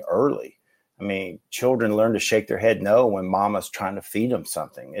seen early. I mean, children learn to shake their head no when mama's trying to feed them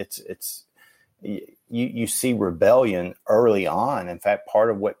something. You see rebellion early on. In fact,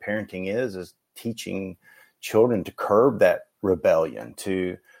 part of what parenting is teaching children to curb that rebellion,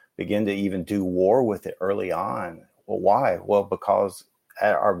 to begin to even do war with it early on. Well, why? Well, because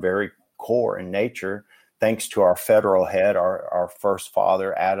at our very core in nature, thanks to our federal head, our first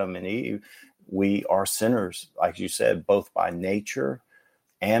father, Adam and Eve, we are sinners, like you said, both by nature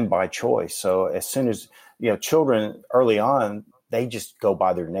and by choice. So as soon as, children early on, they just go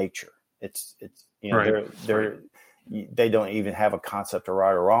by their nature. It's right. They don't even have a concept of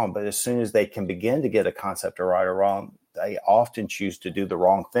right or wrong, but as soon as they can begin to get a concept of right or wrong, they often choose to do the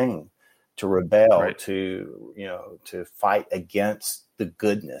wrong thing, to rebel, right. to fight against the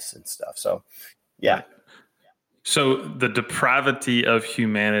goodness and stuff. So, yeah. Right. So the depravity of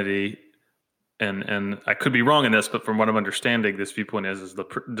humanity, and I could be wrong in this, but from what I'm understanding, this viewpoint is the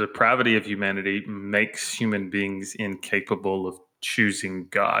depravity of humanity makes human beings incapable of choosing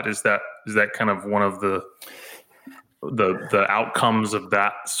God. Is that kind of one of the outcomes of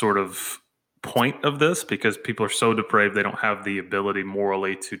that sort of point of this, because people are so depraved they don't have the ability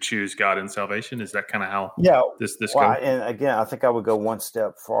morally to choose God and salvation? Is that kind of how this goes? And again, I think I would go one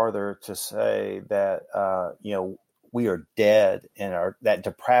step farther to say that we are dead in that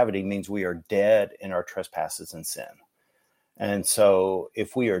depravity means we are dead in our trespasses and sin. And so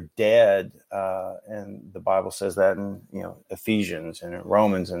if we are dead, and the Bible says that in, Ephesians and in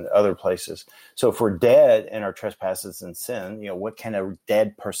Romans and other places. So if we're dead in our trespasses and sin, what can a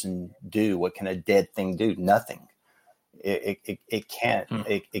dead person do? What can a dead thing do? Nothing. It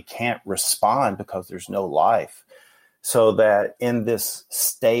can't respond because there's no life. So that in this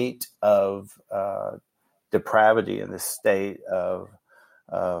state of depravity, in this state of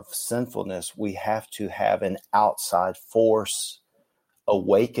sinfulness, we have to have an outside force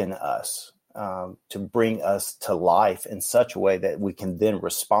awaken us, to bring us to life in such a way that we can then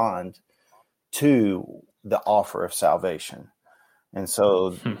respond to the offer of salvation. And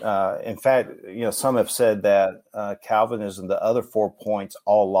so, in fact, some have said that Calvinism, the other 4 points,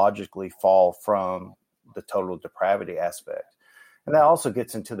 all logically fall from the total depravity aspect. And that also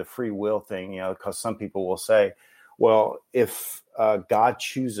gets into the free will thing, because some people will say, well, if God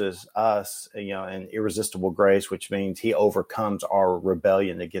chooses us, in irresistible grace, which means he overcomes our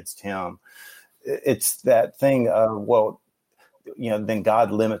rebellion against him, it's that thing of, then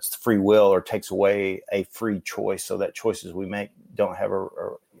God limits free will or takes away a free choice so that choices we make don't have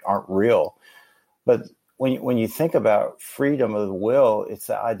or aren't real. But when you think about freedom of the will, it's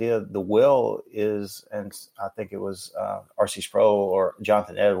the idea the will is, and I think it was R.C. Sproul or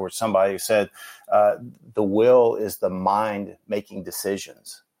Jonathan Edwards, somebody who said, the will is the mind making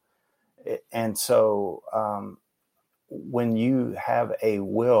decisions. And so when you have a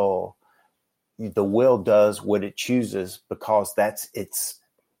will, the will does what it chooses because that's its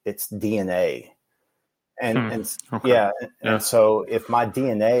DNA. And so if my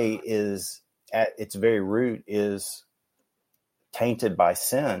DNA is at its very root is tainted by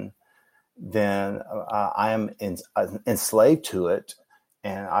sin, then I am enslaved to it,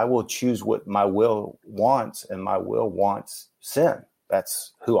 and I will choose what my will wants, and my will wants sin.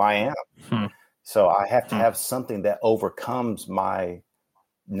 That's who I am. So I have to have something that overcomes my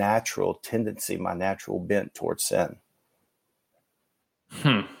natural tendency, my natural bent towards sin.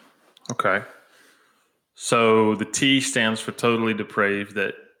 Okay. So the T stands for totally depraved,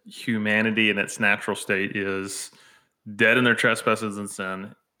 that humanity in its natural state is dead in their trespasses and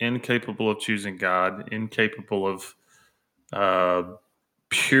sin, incapable of choosing God, incapable of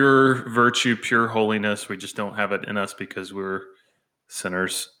pure virtue, pure holiness. We just don't have it in us because we're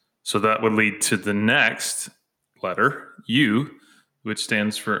sinners. So that would lead to the next letter, U, which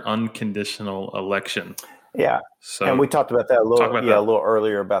stands for unconditional election. Yeah. So, and we talked about that a little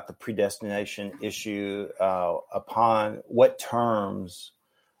earlier about the predestination issue, upon what terms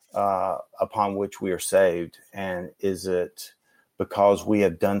upon which we are saved. And is it because we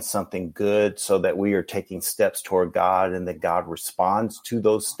have done something good so that we are taking steps toward God and that God responds to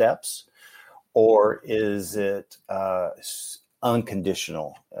those steps? Or is it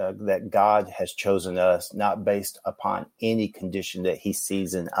unconditional, that God has chosen us not based upon any condition that he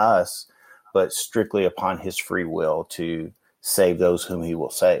sees in us, but strictly upon his free will to save those whom he will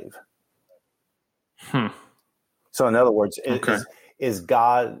save? So in other words, is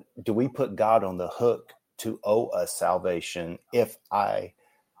God, do we put God on the hook to owe us salvation if I,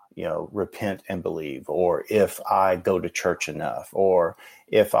 repent and believe, or if I go to church enough, or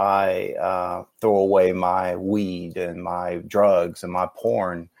if I throw away my weed and my drugs and my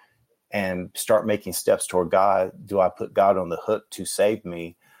porn and start making steps toward God? Do I put God on the hook to save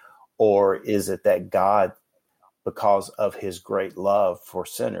me? Or is it that God, because of his great love for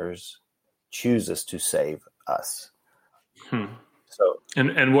sinners, chooses to save us? So,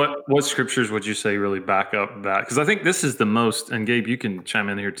 and what scriptures would you say really back up that? Because I think this is the most, and Gabe, you can chime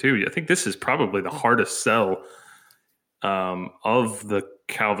in here too. I think this is probably the hardest sell of the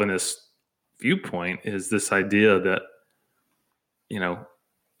Calvinist viewpoint, is this idea that,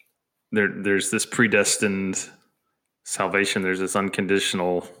 there's this predestined salvation, there's this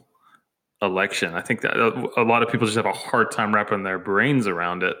unconditional election. I think that a lot of people just have a hard time wrapping their brains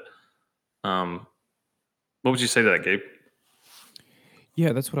around it. What would you say to that, Gabe?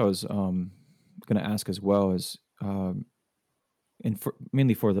 Yeah, that's what I was going to ask as well. Is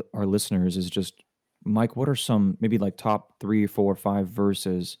mainly for our listeners, is just, Mike, what are some maybe like top 3, 4, 5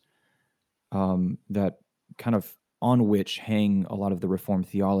 verses that kind of on which hang a lot of the Reformed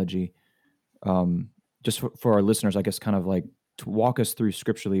theology? Just for our listeners, I guess, kind of like to walk us through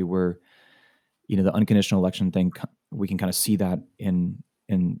scripturally where, the unconditional election thing, we can kind of see that in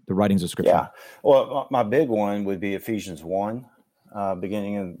the writings of Scripture. Yeah. Well, my big one would be Ephesians 1.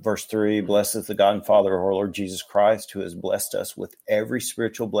 Beginning in verse 3, blessed is the God and Father of our Lord Jesus Christ, who has blessed us with every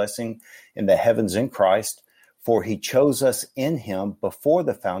spiritual blessing in the heavens in Christ, for he chose us in him before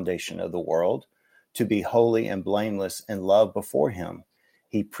the foundation of the world to be holy and blameless in love before him.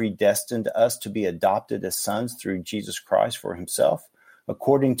 He predestined us to be adopted as sons through Jesus Christ for himself,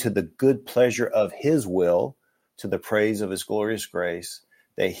 according to the good pleasure of his will, to the praise of his glorious grace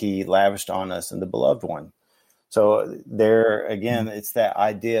that he lavished on us in the beloved one. So there again, it's that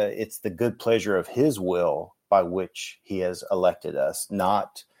idea, it's the good pleasure of his will by which he has elected us,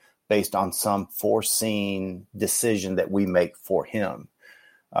 not based on some foreseen decision that we make for him.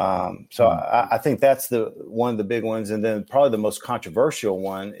 I think that's one of the big ones. And then probably the most controversial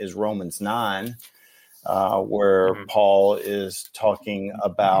one is Romans 9, where Paul is talking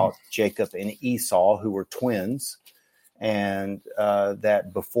about Jacob and Esau, who were twins, and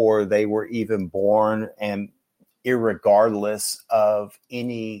that before they were even born, and irregardless of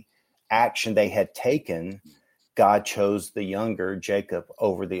any action they had taken, God chose the younger Jacob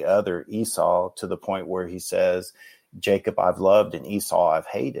over the other Esau, to the point where he says, Jacob I've loved and Esau I've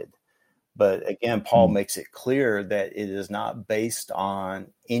hated. But again, Paul makes it clear that it is not based on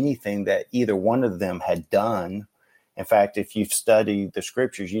anything that either one of them had done. In fact, if you've studied the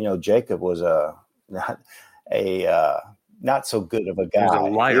scriptures, you know Jacob was not so good of a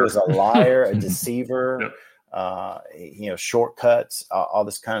guy. He was a liar, a deceiver, shortcuts, all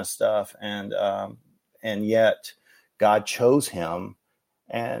this kind of stuff. And yet God chose him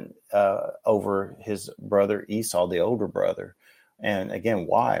and over his brother Esau, the older brother. And again,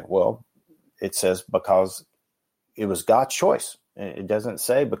 why? Well, it says because it was God's choice. It doesn't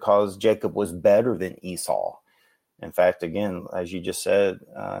say because Jacob was better than Esau. In fact, again, as you just said,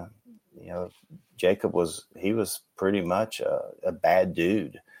 Jacob was pretty much a bad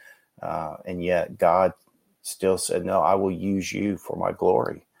dude. And yet God still said, no, I will use you for my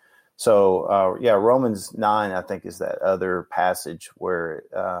glory. So, Romans 9, I think, is that other passage where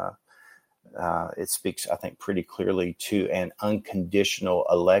it speaks, I think, pretty clearly to an unconditional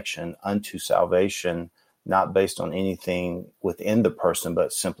election unto salvation, not based on anything within the person,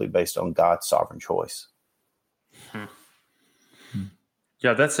 but simply based on God's sovereign choice.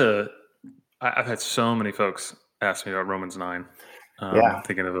 Yeah, I've had so many folks ask me about Romans 9. I'm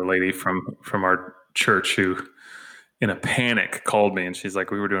thinking of a lady from our church who, in a panic, called me, and she's like,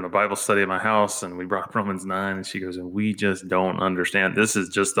 we were doing a Bible study at my house and we brought Romans 9, and she goes, and we just don't understand. This is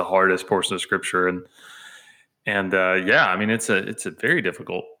just the hardest portion of scripture. And I mean, it's a very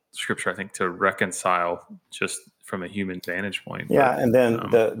difficult scripture, I think, to reconcile just from a human vantage point. Yeah. And then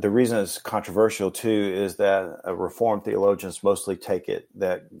the reason it's controversial too, is that Reformed theologians mostly take it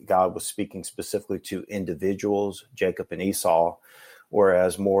that God was speaking specifically to individuals, Jacob and Esau,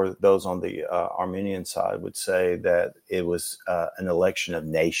 whereas more those on the Arminian side would say that it was an election of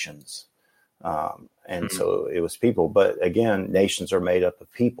nations. So it was people. But again, nations are made up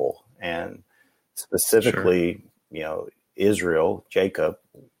of people. And specifically, Israel, Jacob,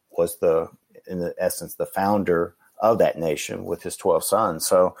 was in essence, the founder of that nation with his 12 sons.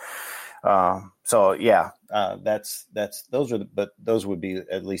 So those would be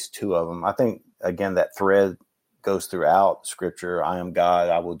at least two of them. I think, again, that thread goes throughout scripture. I am God.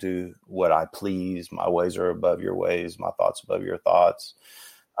 I will do what I please. My ways are above your ways. My thoughts above your thoughts.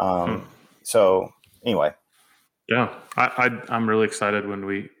 So anyway. Yeah. I'm really excited when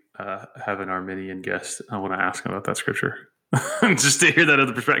we have an Arminian guest. I want to ask him about that scripture just to hear that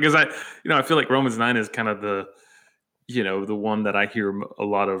other perspective. Because I feel like Romans 9 is kind of the one that I hear a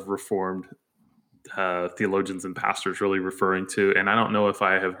lot of Reformed theologians and pastors really referring to. And I don't know if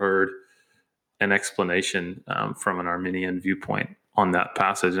I have heard an explanation from an Arminian viewpoint on that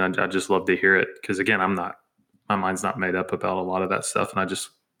passage. And I'd just love to hear it. Because again, my mind's not made up about a lot of that stuff. And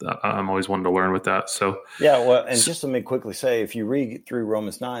I'm always wanting to learn with that. So, just let me quickly say, if you read through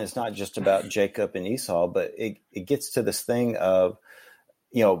Romans 9, it's not just about Jacob and Esau, but it gets to this thing of,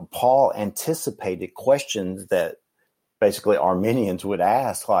 Paul anticipated questions that basically Arminians would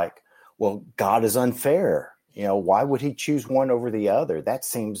ask, like, well, God is unfair. Why would he choose one over the other? That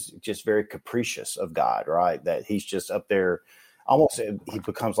seems just very capricious of God, right? That he's just up there. Almost, he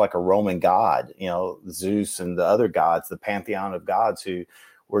becomes like a Roman god, Zeus and the other gods, the pantheon of gods who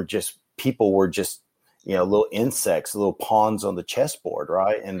were just little insects, little pawns on the chessboard,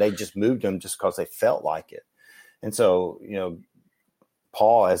 right? And they just moved them just because they felt like it. And so,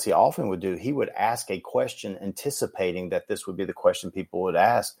 Paul, as he often would do, he would ask a question anticipating that this would be the question people would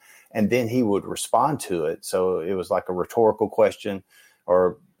ask, and then he would respond to it. So it was like a rhetorical question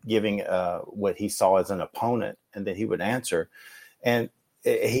or giving what he saw as an opponent, and then he would answer. And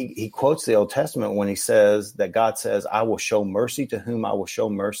he quotes the Old Testament when he says that God says, I will show mercy to whom I will show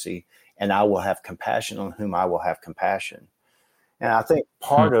mercy, and I will have compassion on whom I will have compassion. And I think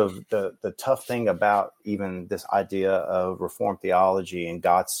part of the tough thing about even this idea of Reformed theology and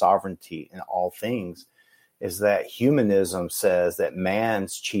God's sovereignty in all things is that humanism says that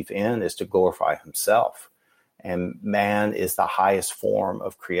man's chief end is to glorify himself. And man is the highest form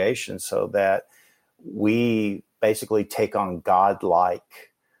of creation, so that we basically take on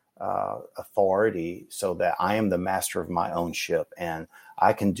godlike authority, so that I am the master of my own ship and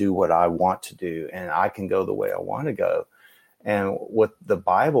I can do what I want to do and I can go the way I want to go. And what the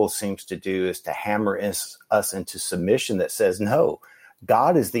Bible seems to do is to hammer us into submission that says, no,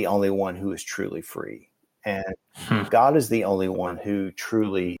 God is the only one who is truly free. And God is the only one who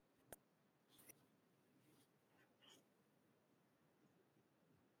truly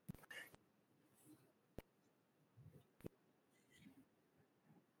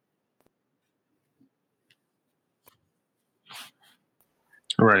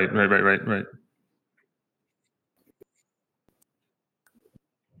Right.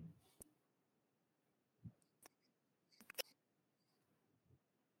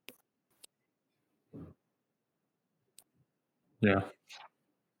 Yeah.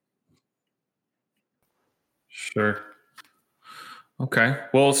 Sure. Okay.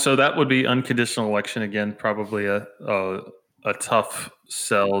 Well, so that would be unconditional election again. Probably a tough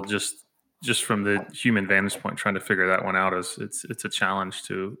sell just from the human vantage point. Trying to figure that one out is it's a challenge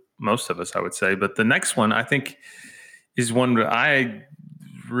to most of us, I would say. But the next one, I think, is one that I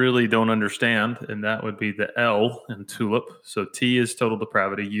really don't understand, and that would be the L in TULIP. So T is total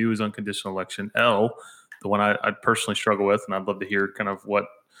depravity, U is unconditional election, L, the one I personally struggle with, and I'd love to hear kind of what,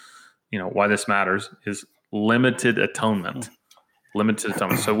 why this matters, is limited atonement. Limited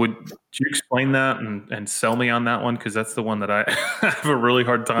atonement. So would you explain that and sell me on that one? Because that's the one that I have a really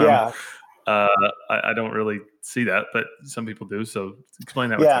hard time. Yeah. I don't really see that, but some people do. So explain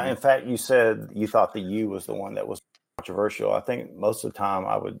that. Yeah. In fact, you said you thought the U was the one that was controversial. I think most of the time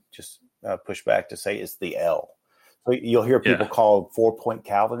I would just push back to say it's the L. So you'll hear people called 4-point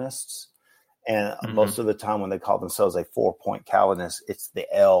Calvinists. And most of the time when they call themselves a 4-point Calvinist, it's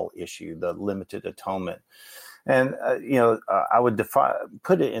the L issue, the limited atonement. And, I would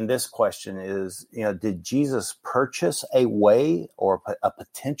put it in this question is, did Jesus purchase a way or a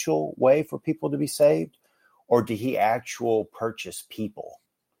potential way for people to be saved? Or did he actually purchase people?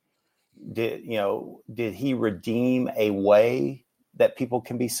 Did he redeem a way that people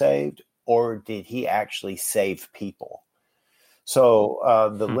can be saved? Or did he actually save people?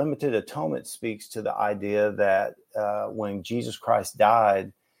 So the limited atonement speaks to the idea that when Jesus Christ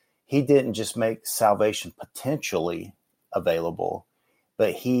died, he didn't just make salvation potentially available,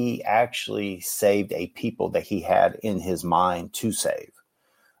 but he actually saved a people that he had in his mind to save.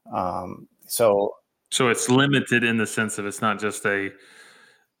 So it's limited in the sense of it's not just a,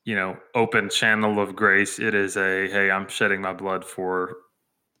 open channel of grace. It is hey, I'm shedding my blood for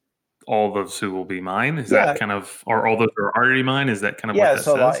all those who will be mine. Is that kind of, or all those who are already mine? Is that kind of what that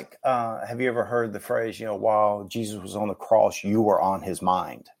so says? Have you ever heard the phrase, while Jesus was on the cross, you were on his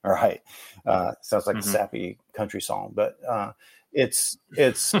mind? All right. Sounds like a sappy country song, but it's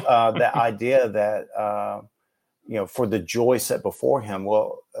the idea that, for the joy set before him,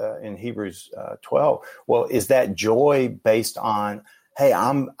 in Hebrews 12, is that joy based on, hey,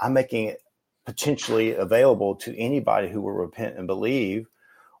 I'm making it potentially available to anybody who will repent and believe?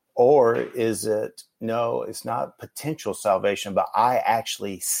 Or is it, no, it's not potential salvation, but I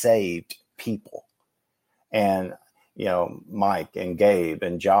actually saved people. And, Mike and Gabe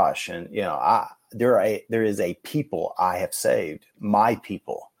and Josh and, there is a people I have saved, my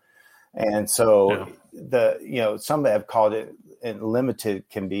people. And so some have called it, and limited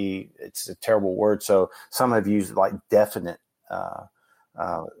can be, it's a terrible word. So some have used like definite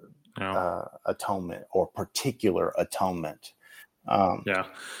atonement or particular atonement.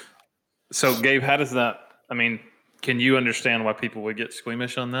 So Gabe, how does that, can you understand why people would get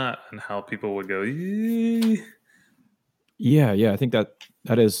squeamish on that and how people would go, Yeah. I think that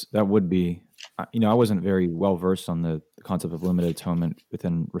would be, I wasn't very well versed on the concept of limited atonement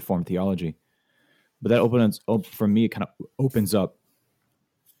within Reformed theology, but that for me, it kind of opens up,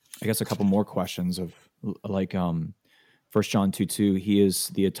 I guess, a couple more questions of like, 1 John 2:2, he is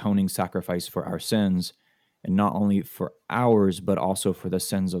the atoning sacrifice for our sins, and not only for ours, but also for the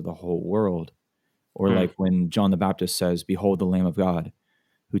sins of the whole world. Or like when John the Baptist says, behold the Lamb of God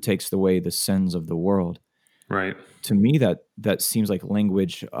who takes away the sins of the world. Right. To me, that seems like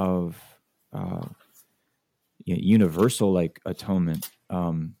language of universal like atonement.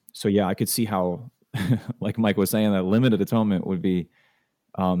 So yeah, I could see how, like Mike was saying, that limited atonement would be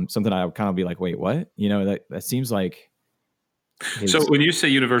something I would kind of be like, wait, what? That seems like. So when you say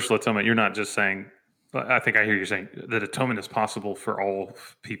universal atonement, you're not just saying I think I hear you saying that atonement is possible for all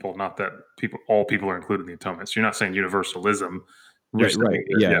people, not that all people are included in the atonement. So you're not saying universalism. You're Right, right. saying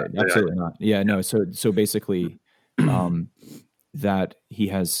Yeah, absolutely not. Yeah, no. So basically, that he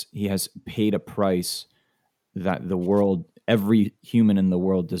has paid a price that the world, every human in the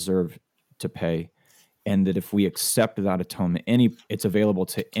world, deserved to pay, and that if we accept that atonement, it's available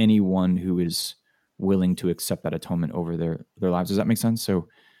to anyone who is willing to accept that atonement over their lives. Does that make sense? So,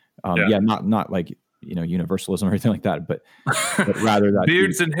 not like universalism or anything like that, but rather that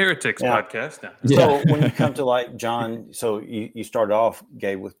Beards and Heretics podcast. Now. So when you come to like John, so you started off,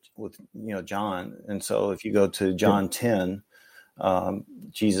 Gabe, with John, and so if you go to John 10,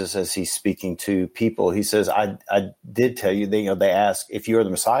 Jesus, as he's speaking to people, he says, I did tell you. They ask, if you are the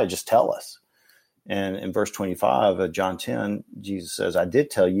Messiah, just tell us. And in verse 25 of John 10, Jesus says, I did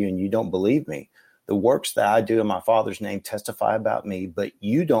tell you, and you don't believe me. The works that I do in my Father's name testify about me, but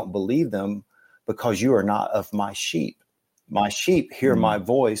you don't believe them because you are not of my sheep. My sheep hear my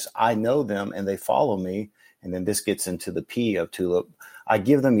voice. I know them and they follow me. And then this gets into the P of TULIP. I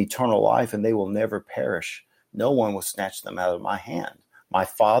give them eternal life and they will never perish. No one will snatch them out of my hand. My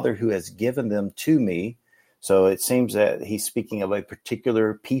Father who has given them to me. So it seems that he's speaking of a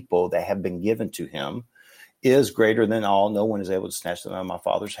particular people that have been given to him, is greater than all. No one is able to snatch them out of my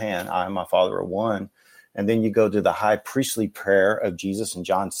Father's hand. I and my Father are one. And then you go to the high priestly prayer of Jesus in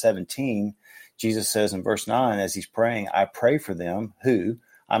John 17. Jesus says in verse 9, as he's praying, I pray for them who,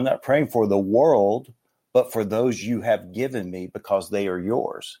 I'm not praying for the world, but for those you have given me because they are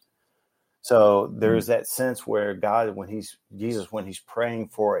yours. So there's that sense where God, when he's praying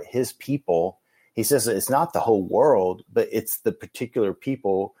for his people, he says it's not the whole world, but it's the particular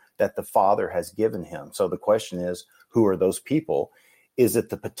people that the Father has given him. So the question is, who are those people? Is it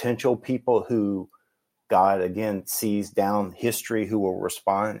the potential people who God, again, sees down history who will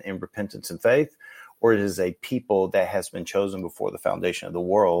respond in repentance and faith, or it is a people that has been chosen before the foundation of the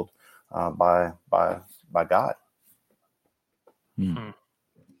world by God?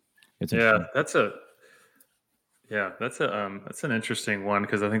 It's that's an interesting one,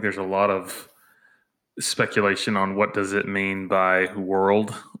 because I think there's a lot of speculation on what does it mean by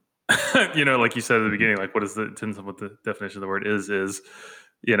world. Like you said at the beginning, like what depends on what the definition of the word is. There's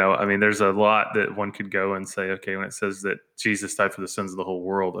a lot that one could go and say, okay, when it says that Jesus died for the sins of the whole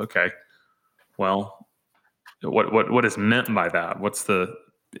world, okay, well, what is meant by that? What's the,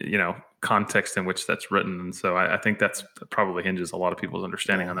 context in which that's written? And so I think that probably hinges a lot of people's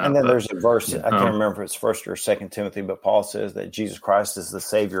understanding on that. And then there's a verse, I can't remember if it's 1 or 2 Timothy, but Paul says that Jesus Christ is the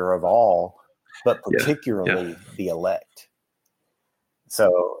Savior of all, but particularly the elect.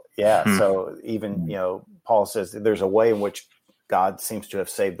 So, so even, Paul says that there's a way in which God seems to have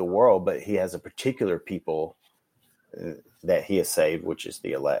saved the world, but he has a particular people that he has saved, which is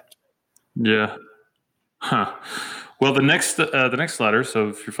the elect. Yeah. Huh. Well, the next letter, so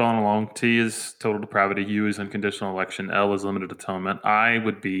if you're following along, T is total depravity, U is unconditional election, L is limited atonement, I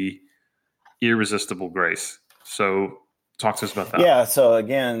would be irresistible grace. So talk to us about that. Yeah, so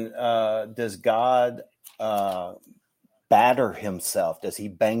again, does God batter himself? Does he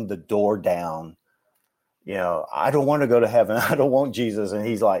bang the door down? I don't want to go to heaven. I don't want Jesus. And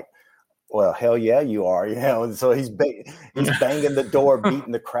he's like, well, hell yeah, you are. And so he's banging the door,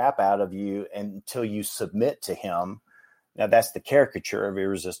 beating the crap out of you until you submit to him. Now, that's the caricature of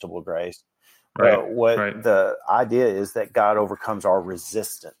irresistible grace. Right. The idea is that God overcomes our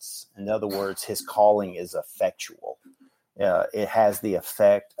resistance. In other words, his calling is effectual. It has the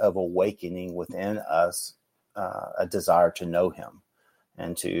effect of awakening within us a desire to know him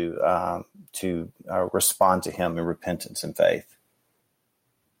and to respond to him in repentance and faith.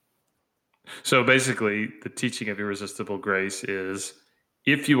 So basically, the teaching of irresistible grace is,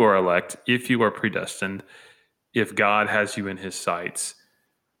 if you are elect, if you are predestined, if God has you in his sights,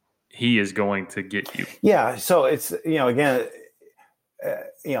 he is going to get you. Yeah. So it's, again,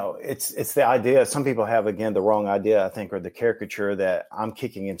 it's the idea. Some people have, again, the wrong idea, I think, or the caricature that I'm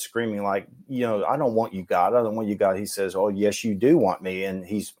kicking and screaming like, I don't want you, God. I don't want you, God. He says, oh, yes, you do want me. And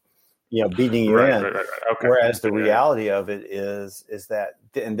he's, beating you in. Right. Okay. Whereas the reality of it is that,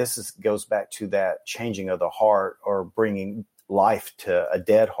 and this goes back to that changing of the heart, or bringing life to a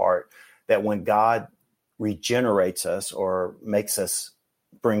dead heart, that when God regenerates us or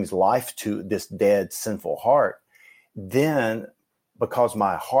brings life to this dead, sinful heart, then because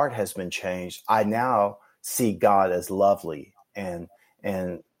my heart has been changed, I now see God as lovely and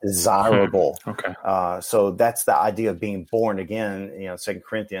desirable. Okay. So that's the idea of being born again. 2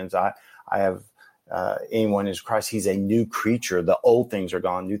 Corinthians, I have anyone is Christ, he's a new creature. The old things are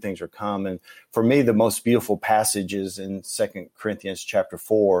gone, new things are come. And for me, the most beautiful passage is in 2 Corinthians chapter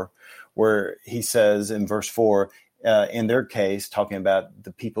 4, where he says in verse 4, in their case, talking about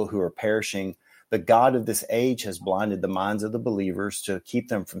the people who are perishing, the God of this age has blinded the minds of the believers to keep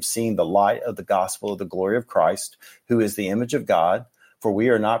them from seeing the light of the gospel of the glory of Christ, who is the image of God. For we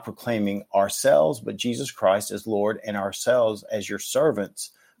are not proclaiming ourselves, but Jesus Christ as Lord, and ourselves as your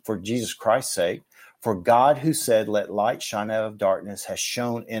servants for Jesus Christ's sake. For God, who said, let light shine out of darkness, has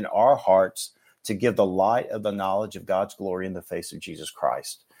shone in our hearts to give the light of the knowledge of God's glory in the face of Jesus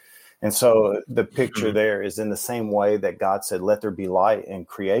Christ. And so the picture there is in the same way that God said, let there be light in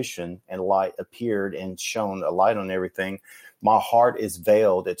creation, and light appeared and shone a light on everything. My heart is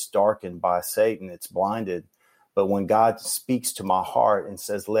veiled. It's darkened by Satan. It's blinded. But when God speaks to my heart and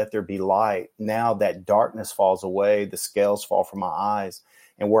says, let there be light, now that darkness falls away, the scales fall from my eyes.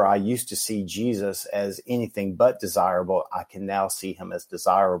 And where I used to see Jesus as anything but desirable, I can now see him as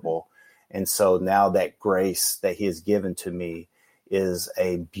desirable. And so now that grace that he has given to me is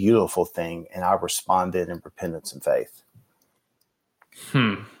a beautiful thing. And I responded in repentance and faith.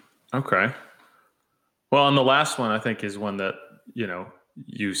 Okay. Well, and the last one I think is one that,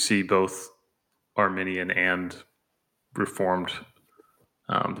 you see both Arminian and Reformed,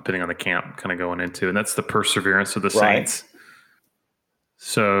 depending on the camp, kind of going into, and that's the perseverance of the saints.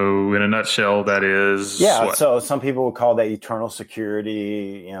 So in a nutshell, that is what? So some people would call that eternal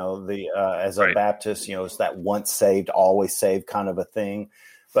security, as a Baptist, it's that once saved, always saved kind of a thing.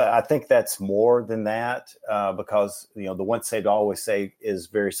 But I think that's more than that, because, the once saved, always saved is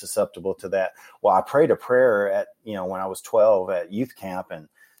very susceptible to that. Well, I prayed a prayer at, when I was 12 at youth camp, and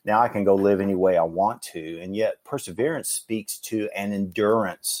now I can go live any way I want to. And yet perseverance speaks to an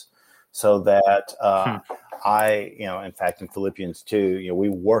endurance, so that in fact, in Philippians 2, we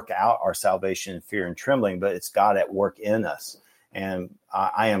work out our salvation in fear and trembling, but it's God at work in us. And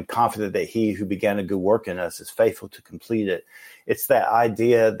I am confident that he who began a good work in us is faithful to complete it. It's that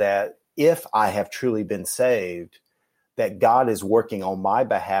idea that if I have truly been saved, that God is working on my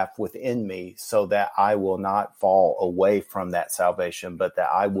behalf within me, so that I will not fall away from that salvation, but that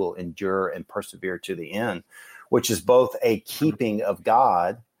I will endure and persevere to the end, which is both a keeping of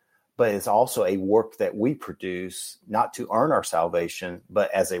God, but it's also a work that we produce, not to earn our salvation, but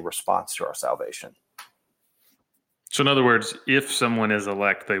as a response to our salvation. So in other words, if someone is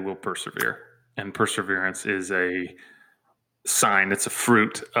elect, they will persevere. And perseverance is a sign, it's a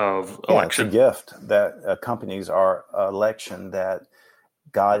fruit of election. It's a gift that accompanies our election, that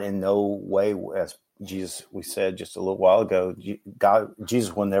God in no way, as we said just a little while ago,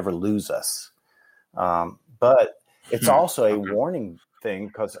 Jesus will never lose us. But it's also a warning thing,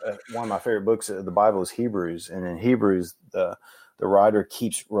 because one of my favorite books of the Bible is Hebrews. And in Hebrews, the writer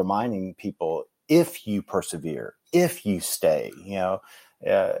keeps reminding people, if you persevere, if you stay,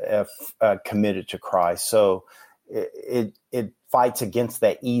 committed to Christ. So it fights against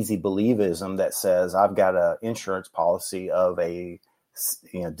that easy believism that says, I've got an insurance policy of a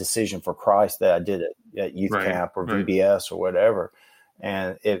decision for Christ that I did at youth camp or VBS or whatever.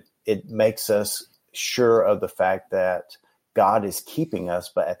 And it makes us sure of the fact that God is keeping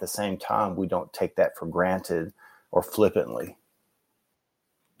us, but at the same time, we don't take that for granted or flippantly.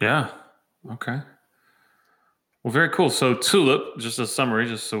 Yeah. Okay. Well, very cool. So TULIP, just a summary,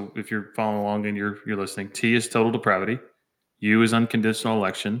 just so if you're following along and you're listening, T is total depravity, U is unconditional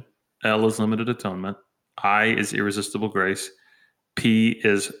election, L is limited atonement, I is irresistible grace, P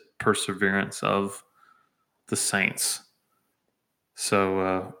is perseverance of the saints.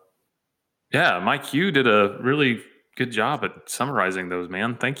 So, Mike, you did a really good job at summarizing those,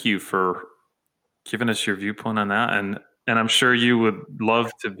 man. Thank you for giving us your viewpoint on that. And I'm sure you would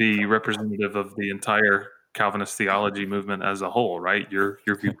love to be representative of the entire Calvinist theology movement as a whole, right? Your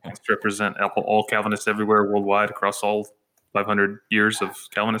viewpoints represent all Calvinists everywhere worldwide across all 500 years of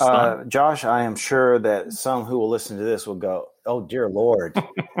Calvinist thought. Josh, I am sure that some who will listen to this will go, "Oh dear Lord,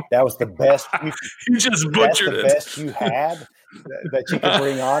 that was the best you just butchered it. Best you had that you could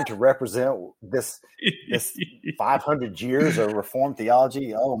bring on to represent this 500 years of Reformed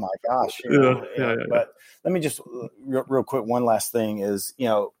theology." Oh my gosh! But let me just real quick. One last thing is,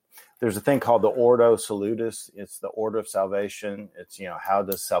 there's a thing called the Ordo Salutis. It's the order of salvation. It's, how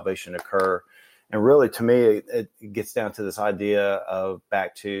does salvation occur? And really, to me, it gets down to this idea of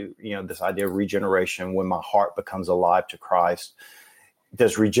this idea of regeneration, when my heart becomes alive to Christ.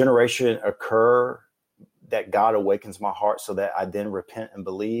 Does regeneration occur that God awakens my heart so that I then repent and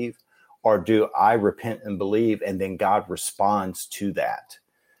believe? Or do I repent and believe and then God responds to that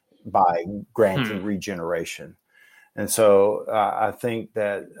by granting regeneration? And so I think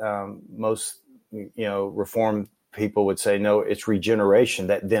that most Reformed people would say, no, it's regeneration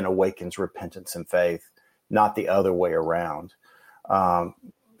that then awakens repentance and faith, not the other way around.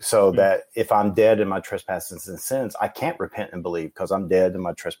 That if I'm dead in my trespasses and sins, I can't repent and believe because I'm dead in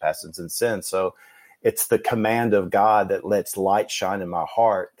my trespasses and sins. So it's the command of God that lets light shine in my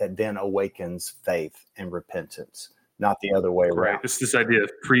heart that then awakens faith and repentance, not the other way around. Right. It's this idea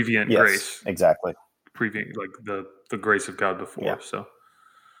of prevenient grace. Exactly. Prevenient, like the grace of God before. Yeah. So,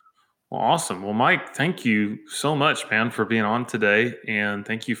 well, awesome. Well, Mike, thank you so much, man, for being on today. And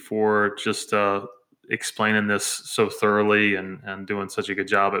thank you for just explaining this so thoroughly and doing such a good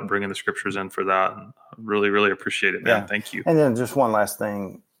job at bringing the scriptures in for that. And I really, really appreciate it, man. Yeah. Thank you. And then just one last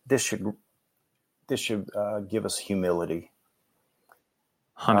thing. This should give us humility.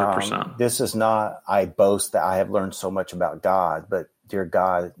 100%. This is not, I boast that I have learned so much about God, but dear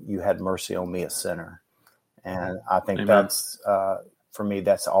God, you had mercy on me, a sinner. And I think Amen. that's, for me,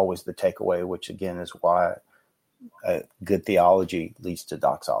 that's always the takeaway, which again is why good theology leads to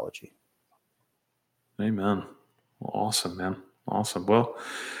doxology. Amen. Well, awesome, man. Awesome. Well,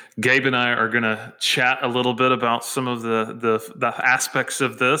 Gabe and I are going to chat a little bit about some of the aspects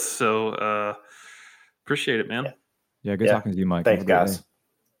of this. So appreciate it, man. Yeah, good talking to you, Mike. Thanks, guys. Day.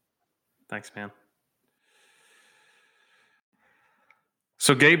 Thanks, man.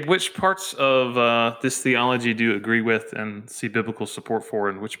 So, Gabe, which parts of this theology do you agree with and see biblical support for,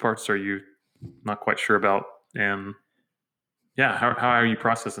 and which parts are you not quite sure about? And yeah, how are you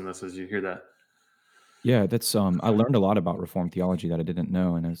processing this as you hear that? Yeah, that's I learned a lot about Reformed theology that I didn't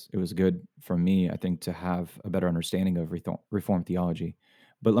know, and it was good for me, I think, to have a better understanding of Reformed theology.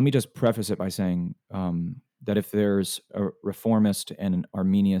 But let me just preface it by saying that if there's a reformist and an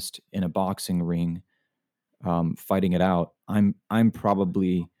Arminianist in a boxing ring fighting it out, I'm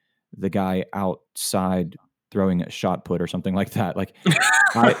probably the guy outside throwing a shot put or something like that. Like,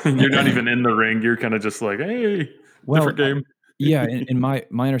 you're not even in the ring. You're kind of just like, hey, different game. Yeah, in my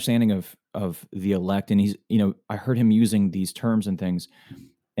understanding of the elect, and he's, I heard him using these terms and things,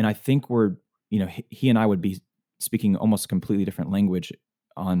 and I think he and I would be speaking almost completely different language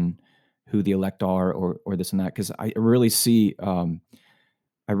on who the elect are or this and that, because I really see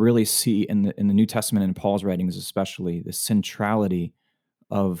in the New Testament and Paul's writings especially the centrality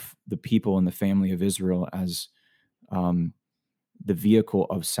of the people in the family of Israel as the vehicle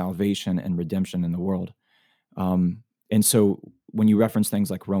of salvation and redemption in the world. And so when you reference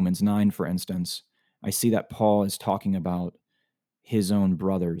things like Romans 9, for instance, I see that Paul is talking about his own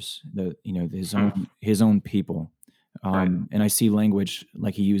brothers, his own people. Right. And I see language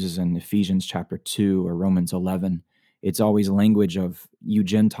like he uses in Ephesians chapter 2 or Romans 11. It's always language of you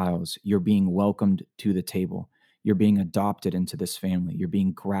Gentiles, you're being welcomed to the table. You're being adopted into this family. You're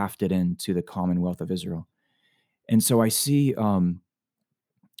being grafted into the commonwealth of Israel. And so I see a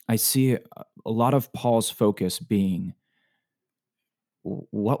lot of Paul's focus being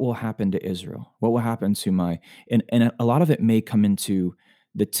what will happen to Israel? What will happen to and a lot of it may come into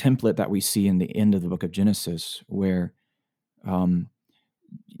the template that we see in the end of the book of Genesis, where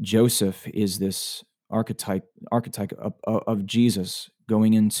Joseph is this archetype of Jesus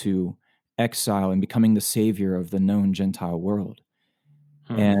going into exile and becoming the savior of the known Gentile world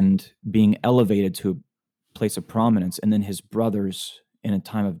and being elevated to a place of prominence, and then his brothers in a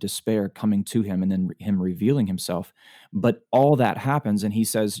time of despair coming to him and then him revealing himself. But all that happens and he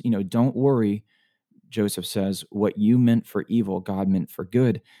says, don't worry, Joseph says, what you meant for evil, God meant for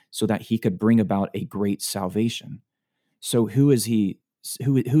good, so that he could bring about a great salvation. So who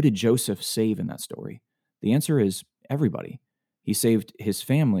did Joseph save in that story? The answer is everybody. He saved his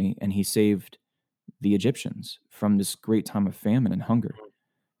family and he saved the Egyptians from this great time of famine and hunger.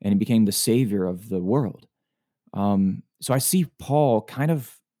 And he became the savior of the world. So I see Paul kind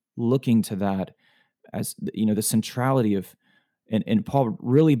of looking to that as, the centrality of, and Paul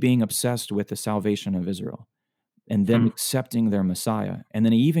really being obsessed with the salvation of Israel and them accepting their Messiah. And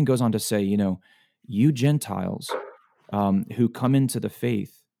then he even goes on to say, you Gentiles who come into the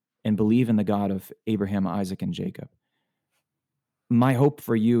faith and believe in the God of Abraham, Isaac, and Jacob, my hope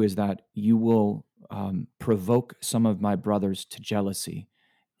for you is that you will provoke some of my brothers to jealousy.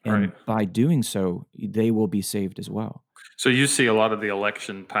 And by doing so, they will be saved as well. So you see a lot of the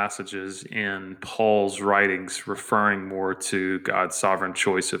election passages in Paul's writings referring more to God's sovereign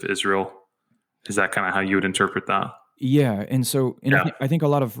choice of Israel. Is that kind of how you would interpret that? Yeah, and so I think a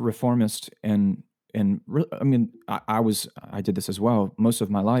lot of reformists I did this as well most of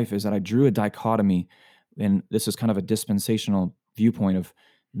my life, is that I drew a dichotomy, and this is kind of a dispensational viewpoint of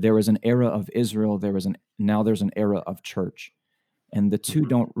there was an era of Israel, now there's an era of church. And the two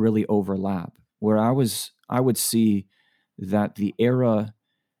don't really overlap. Where I would see that the era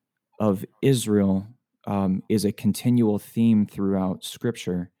of Israel is a continual theme throughout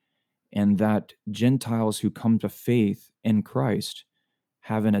Scripture, and that Gentiles who come to faith in Christ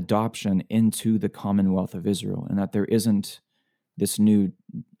have an adoption into the commonwealth of Israel, and that there isn't this new,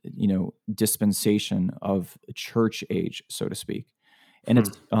 dispensation of church age, so to speak. And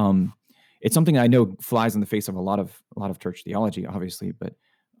it's something I know flies in the face of a lot of church theology, obviously, but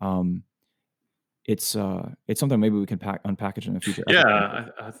it's something maybe we can unpackage in the future. Yeah,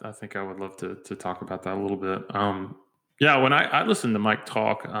 I think I would love to talk about that a little bit. Yeah, when I listen to Mike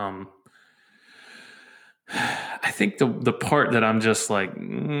talk, I think the part that I'm just like,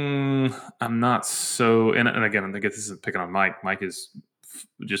 I'm not so, and again, I guess this isn't picking on Mike. Mike is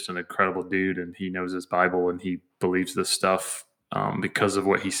just an incredible dude, and he knows his Bible, and he believes this stuff because of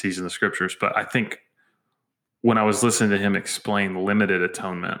what he sees in the scriptures. But I think when I was listening to him explain limited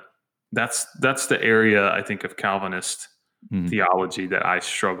atonement, that's the area I think of Calvinist theology that I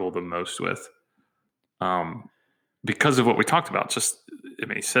struggle the most with, because of what we talked about.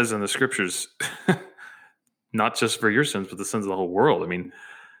 He says in the scriptures, not just for your sins, but the sins of the whole world. I mean,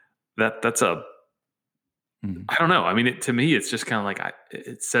 that's I don't know. I mean, to me, it's just kind of like,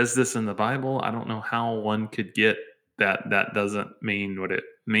 it says this in the Bible. I don't know how one could get that doesn't mean what it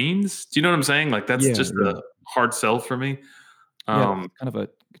means. Do you know what I'm saying? Like, that's just a hard sell for me. It's kind of a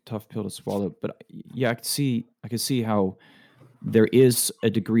tough pill to swallow, but I could see how there is a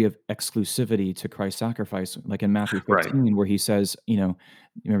degree of exclusivity to Christ's sacrifice, like in Matthew 15, where he says,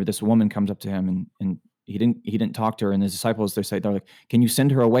 remember this woman comes up to him and he didn't talk to her, and his disciples, they're like, can you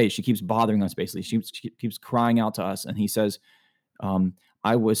send her away? She keeps bothering us, basically. She keeps crying out to us. And he says,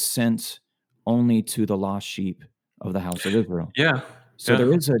 I was sent only to the lost sheep of the house of Israel. Yeah. So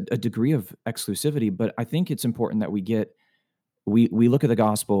there is a degree of exclusivity, but I think it's important that we look at the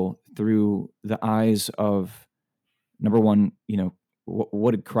gospel through the eyes of, number one,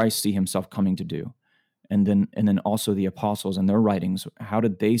 what did Christ see himself coming to do? And then also the apostles and their writings, how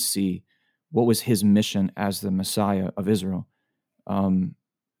did they see what was his mission as the Messiah of Israel? And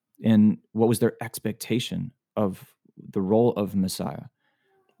what was their expectation of the role of Messiah?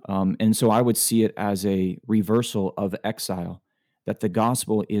 And so I would see it as a reversal of exile, that the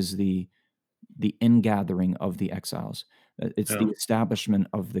gospel is the ingathering of the exiles. It's the establishment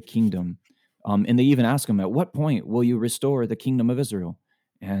of the kingdom. And they even ask him, at what point will you restore the kingdom of Israel?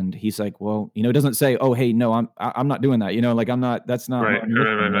 And he's like, well, it doesn't say, oh, hey, no, I'm not doing that. Like, I'm not, that's not.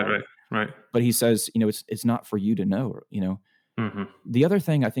 Right. But he says, it's not for you to know, The other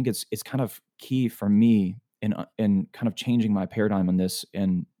thing I think it's kind of key for me in kind of changing my paradigm on this,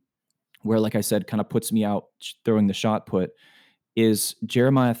 and where, like I said, kind of puts me out throwing the shot put, is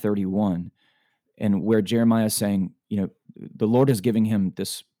Jeremiah 31. And where Jeremiah is saying, the Lord is giving him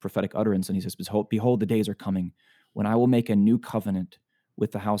this prophetic utterance, and he says, behold, the days are coming when I will make a new covenant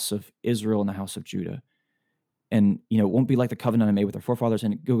with the house of Israel and the house of Judah. And, it won't be like the covenant I made with their forefathers.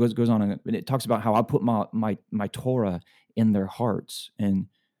 And it goes on, and it talks about how I put my Torah in their hearts. And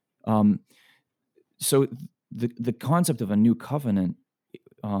so the concept of a new covenant,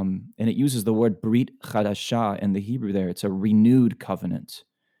 and it uses the word Brit Chadashah in the Hebrew there. It's a renewed covenant.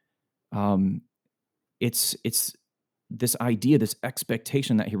 It's this idea, this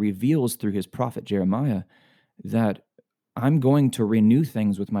expectation that he reveals through his prophet Jeremiah, that I'm going to renew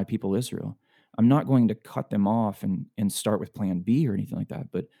things with my people Israel. I'm not going to cut them off and start with plan B or anything like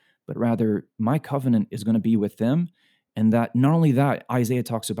that, but rather my covenant is going to be with them. And that not only that, Isaiah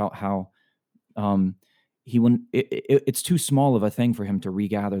talks about how it's too small of a thing for him to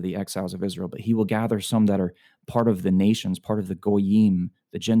regather the exiles of Israel, but he will gather some that are part of the nations, part of the Goyim,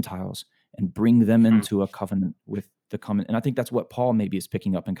 the Gentiles, and bring them into a covenant with the covenant. And I think that's what Paul maybe is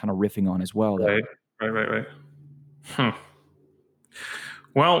picking up and kind of riffing on as well. Right.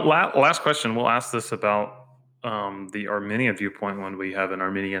 Well, last question. We'll ask this about the Arminian viewpoint when we have an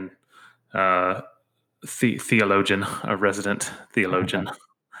Arminian theologian, a resident theologian.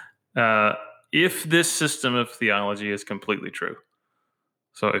 If this system of theology is completely true,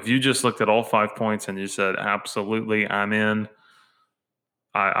 so if you just looked at all 5 points and you said, absolutely, I'm in,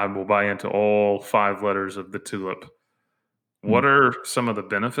 I will buy into all 5 letters of the tulip, what are some of the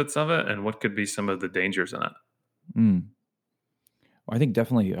benefits of it, and what could be some of the dangers in it? Well, I think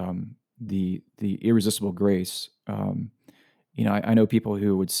definitely the irresistible grace. I know people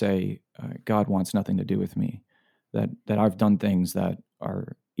who would say God wants nothing to do with me, that I've done things that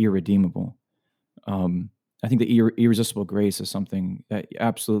are irredeemable. I think the irresistible grace is something that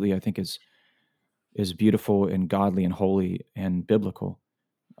absolutely I think is beautiful and godly and holy and biblical.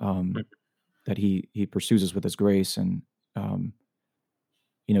 That he pursues us with his grace, and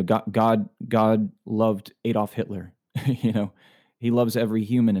God loved Adolf Hitler. He loves every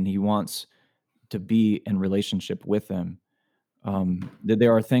human, and he wants to be in relationship with them.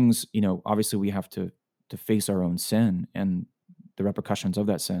 There are things, obviously we have to face our own sin and the repercussions of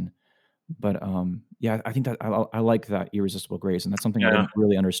that sin. But yeah, I think that I like that irresistible grace, and that's something I Yeah. didn't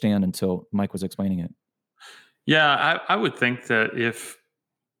really understand until Mike was explaining it. Yeah, I would think that if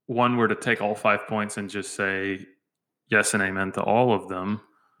one were to take all 5 points and just say yes and amen to all of them,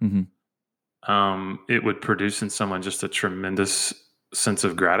 Hmm. it would produce in someone just a tremendous sense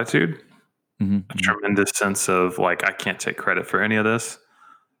of gratitude, Hmm. a tremendous sense of like, I can't take credit for any of this,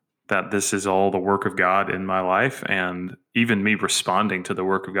 that this is all the work of God in my life. And even me responding to the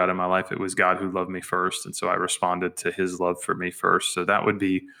work of God in my life, it was God who loved me first. And so I responded to his love for me first. So that would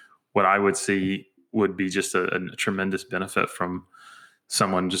be what I would see would be just a tremendous benefit from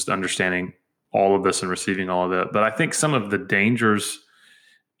someone just understanding all of this and receiving all of it. But I think some of the dangers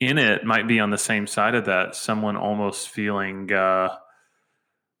in it might be on the same side of that. Someone almost feeling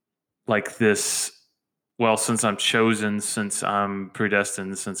like this, well, since I'm chosen, since I'm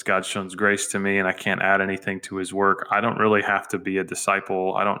predestined, since God shows grace to me and I can't add anything to his work, I don't really have to be a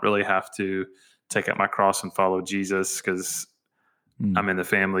disciple. I don't really have to take up my cross and follow Jesus because I'm in the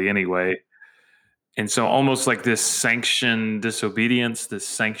family anyway. And so almost like this sanctioned disobedience, this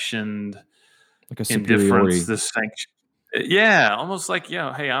sanctioned Like a indifference, superiority. this sanction. Yeah, almost like,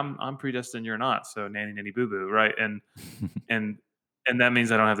 hey, I'm predestined, you're not. So nanny nanny boo boo, right? And and that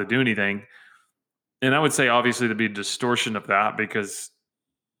means I don't have to do anything. And I would say obviously to be a distortion of that because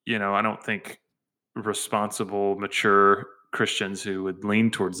I don't think responsible, mature Christians who would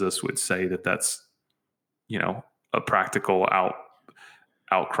lean towards this would say that that's a practical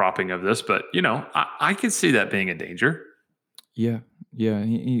outcropping of this. But I could see that being a danger. Yeah, yeah.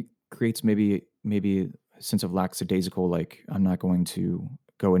 He creates maybe a sense of lackadaisical, like I'm not going to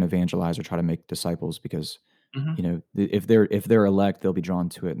go and evangelize or try to make disciples because Hmm. if they're elect, they'll be drawn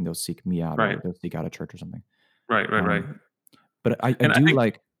to it and they'll seek me out Right, or they'll seek out a church or something. right. But I And I do think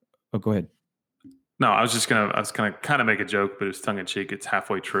like. Oh, go ahead. no, I was gonna kind of make a joke, but it's tongue in cheek. It's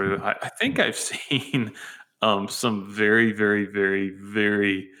halfway true. I think I've seen some very, very, very,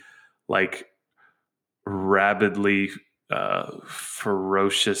 very like rabidly,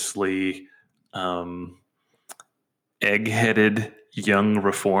 ferociously um, egg-headed young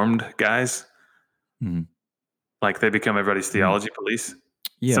reformed guys. Mhm. Like they become everybody's Mhm. theology police.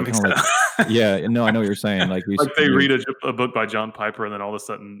 Yeah, Some kind of extent. like. Yeah, no, I know what you're saying. Like Like they read a book by John Piper, and then all of a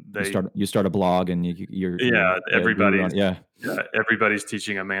sudden you start a blog and you're yeah, you run, yeah. everybody's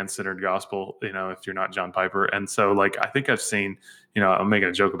teaching a man-centered gospel. If you're not John Piper, and so like I think I've seen. I'm making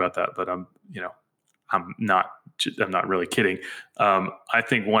a joke about that, but I'm not. I'm not really kidding. I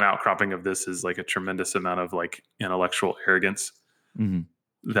think one outcropping of this is like a tremendous amount of like intellectual arrogance. Mhm.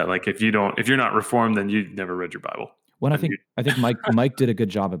 That like if you're not reformed, then you've never read your Bible. Well, And I think Mike did a good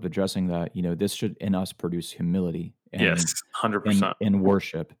job of addressing that. This should in us produce humility yes, and 100%.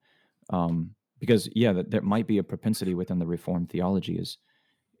 worship, because yeah, there might be a propensity within the Reformed theology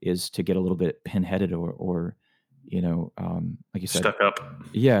is to get a little bit pinheaded or like you said, Stuck up.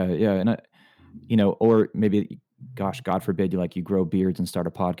 yeah, and or maybe, gosh, God forbid, you grow beards and start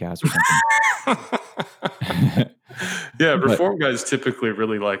a podcast or something. Yeah, But reform guys typically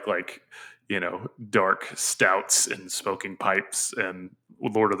really like dark stouts and smoking pipes and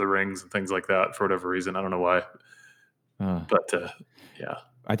Lord of the Rings and things like that for whatever reason. I don't know why, but yeah,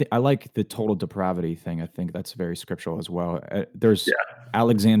 I think I like the total depravity thing. I think that's very scriptural as well. There's yeah,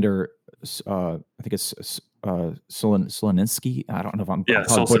 Alexander, I think it's Soloninsky. I don't know if I'm yeah.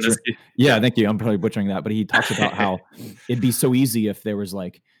 probably butchering. Solzhenitsyn. Yeah, Yeah, thank you. I'm probably butchering that, but he talks about how it'd be so easy if there was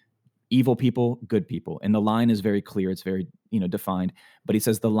like evil people, good people, and the line is very clear. It's very defined. But he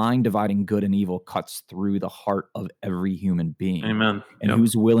says the line dividing good and evil cuts through the heart of every human being, amen. and Yep.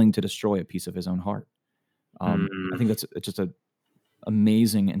 who's willing to destroy a piece of his own heart. I think that's just a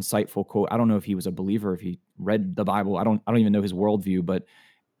amazing, insightful quote. I don't know if he was a believer, if he read the Bible. I don't even know his worldview, but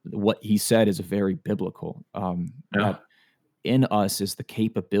what he said is very biblical. Yeah. That in us is the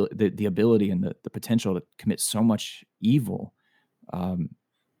capability, the ability, and the potential to commit so much evil.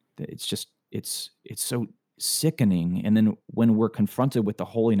 That it's so sickening. And then when we're confronted with the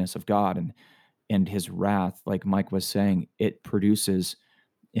holiness of God and His wrath, like Mike was saying, it produces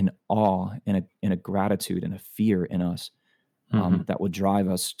an awe and a gratitude and a fear in us. That would drive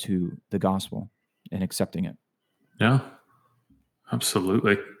us to the gospel and accepting it. Yeah,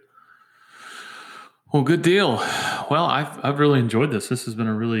 absolutely. Well, good deal. Well, I've really enjoyed this. This has been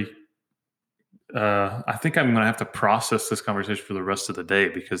a really I think I'm going to have to process this conversation for the rest of the day,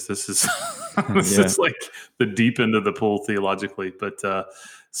 because this is this is like the deep end of the pool theologically. But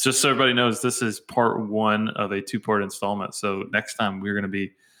it's just so everybody knows, this is part one of a 2-part installment. So next time we're going to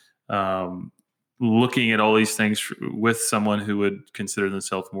be looking at all these things with someone who would consider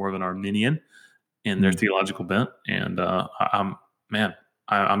themselves more of an Arminian in their theological bent. And I'm going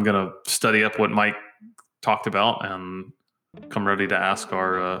to study up what Mike talked about and come ready to ask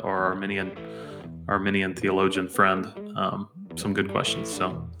our Arminian theologian friend some good questions.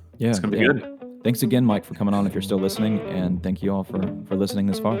 So it's going to be good. Thanks again, Mike, for coming on, if you're still listening, and thank you all for listening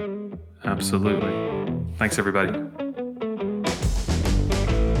this far. Absolutely. Thanks, everybody.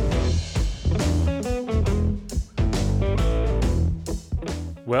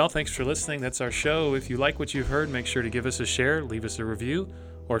 Well, thanks for listening. That's our show. If you like what you've heard, make sure to give us a share, leave us a review,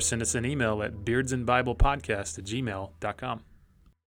 or send us an email at beardsandbiblepodcast@gmail.com.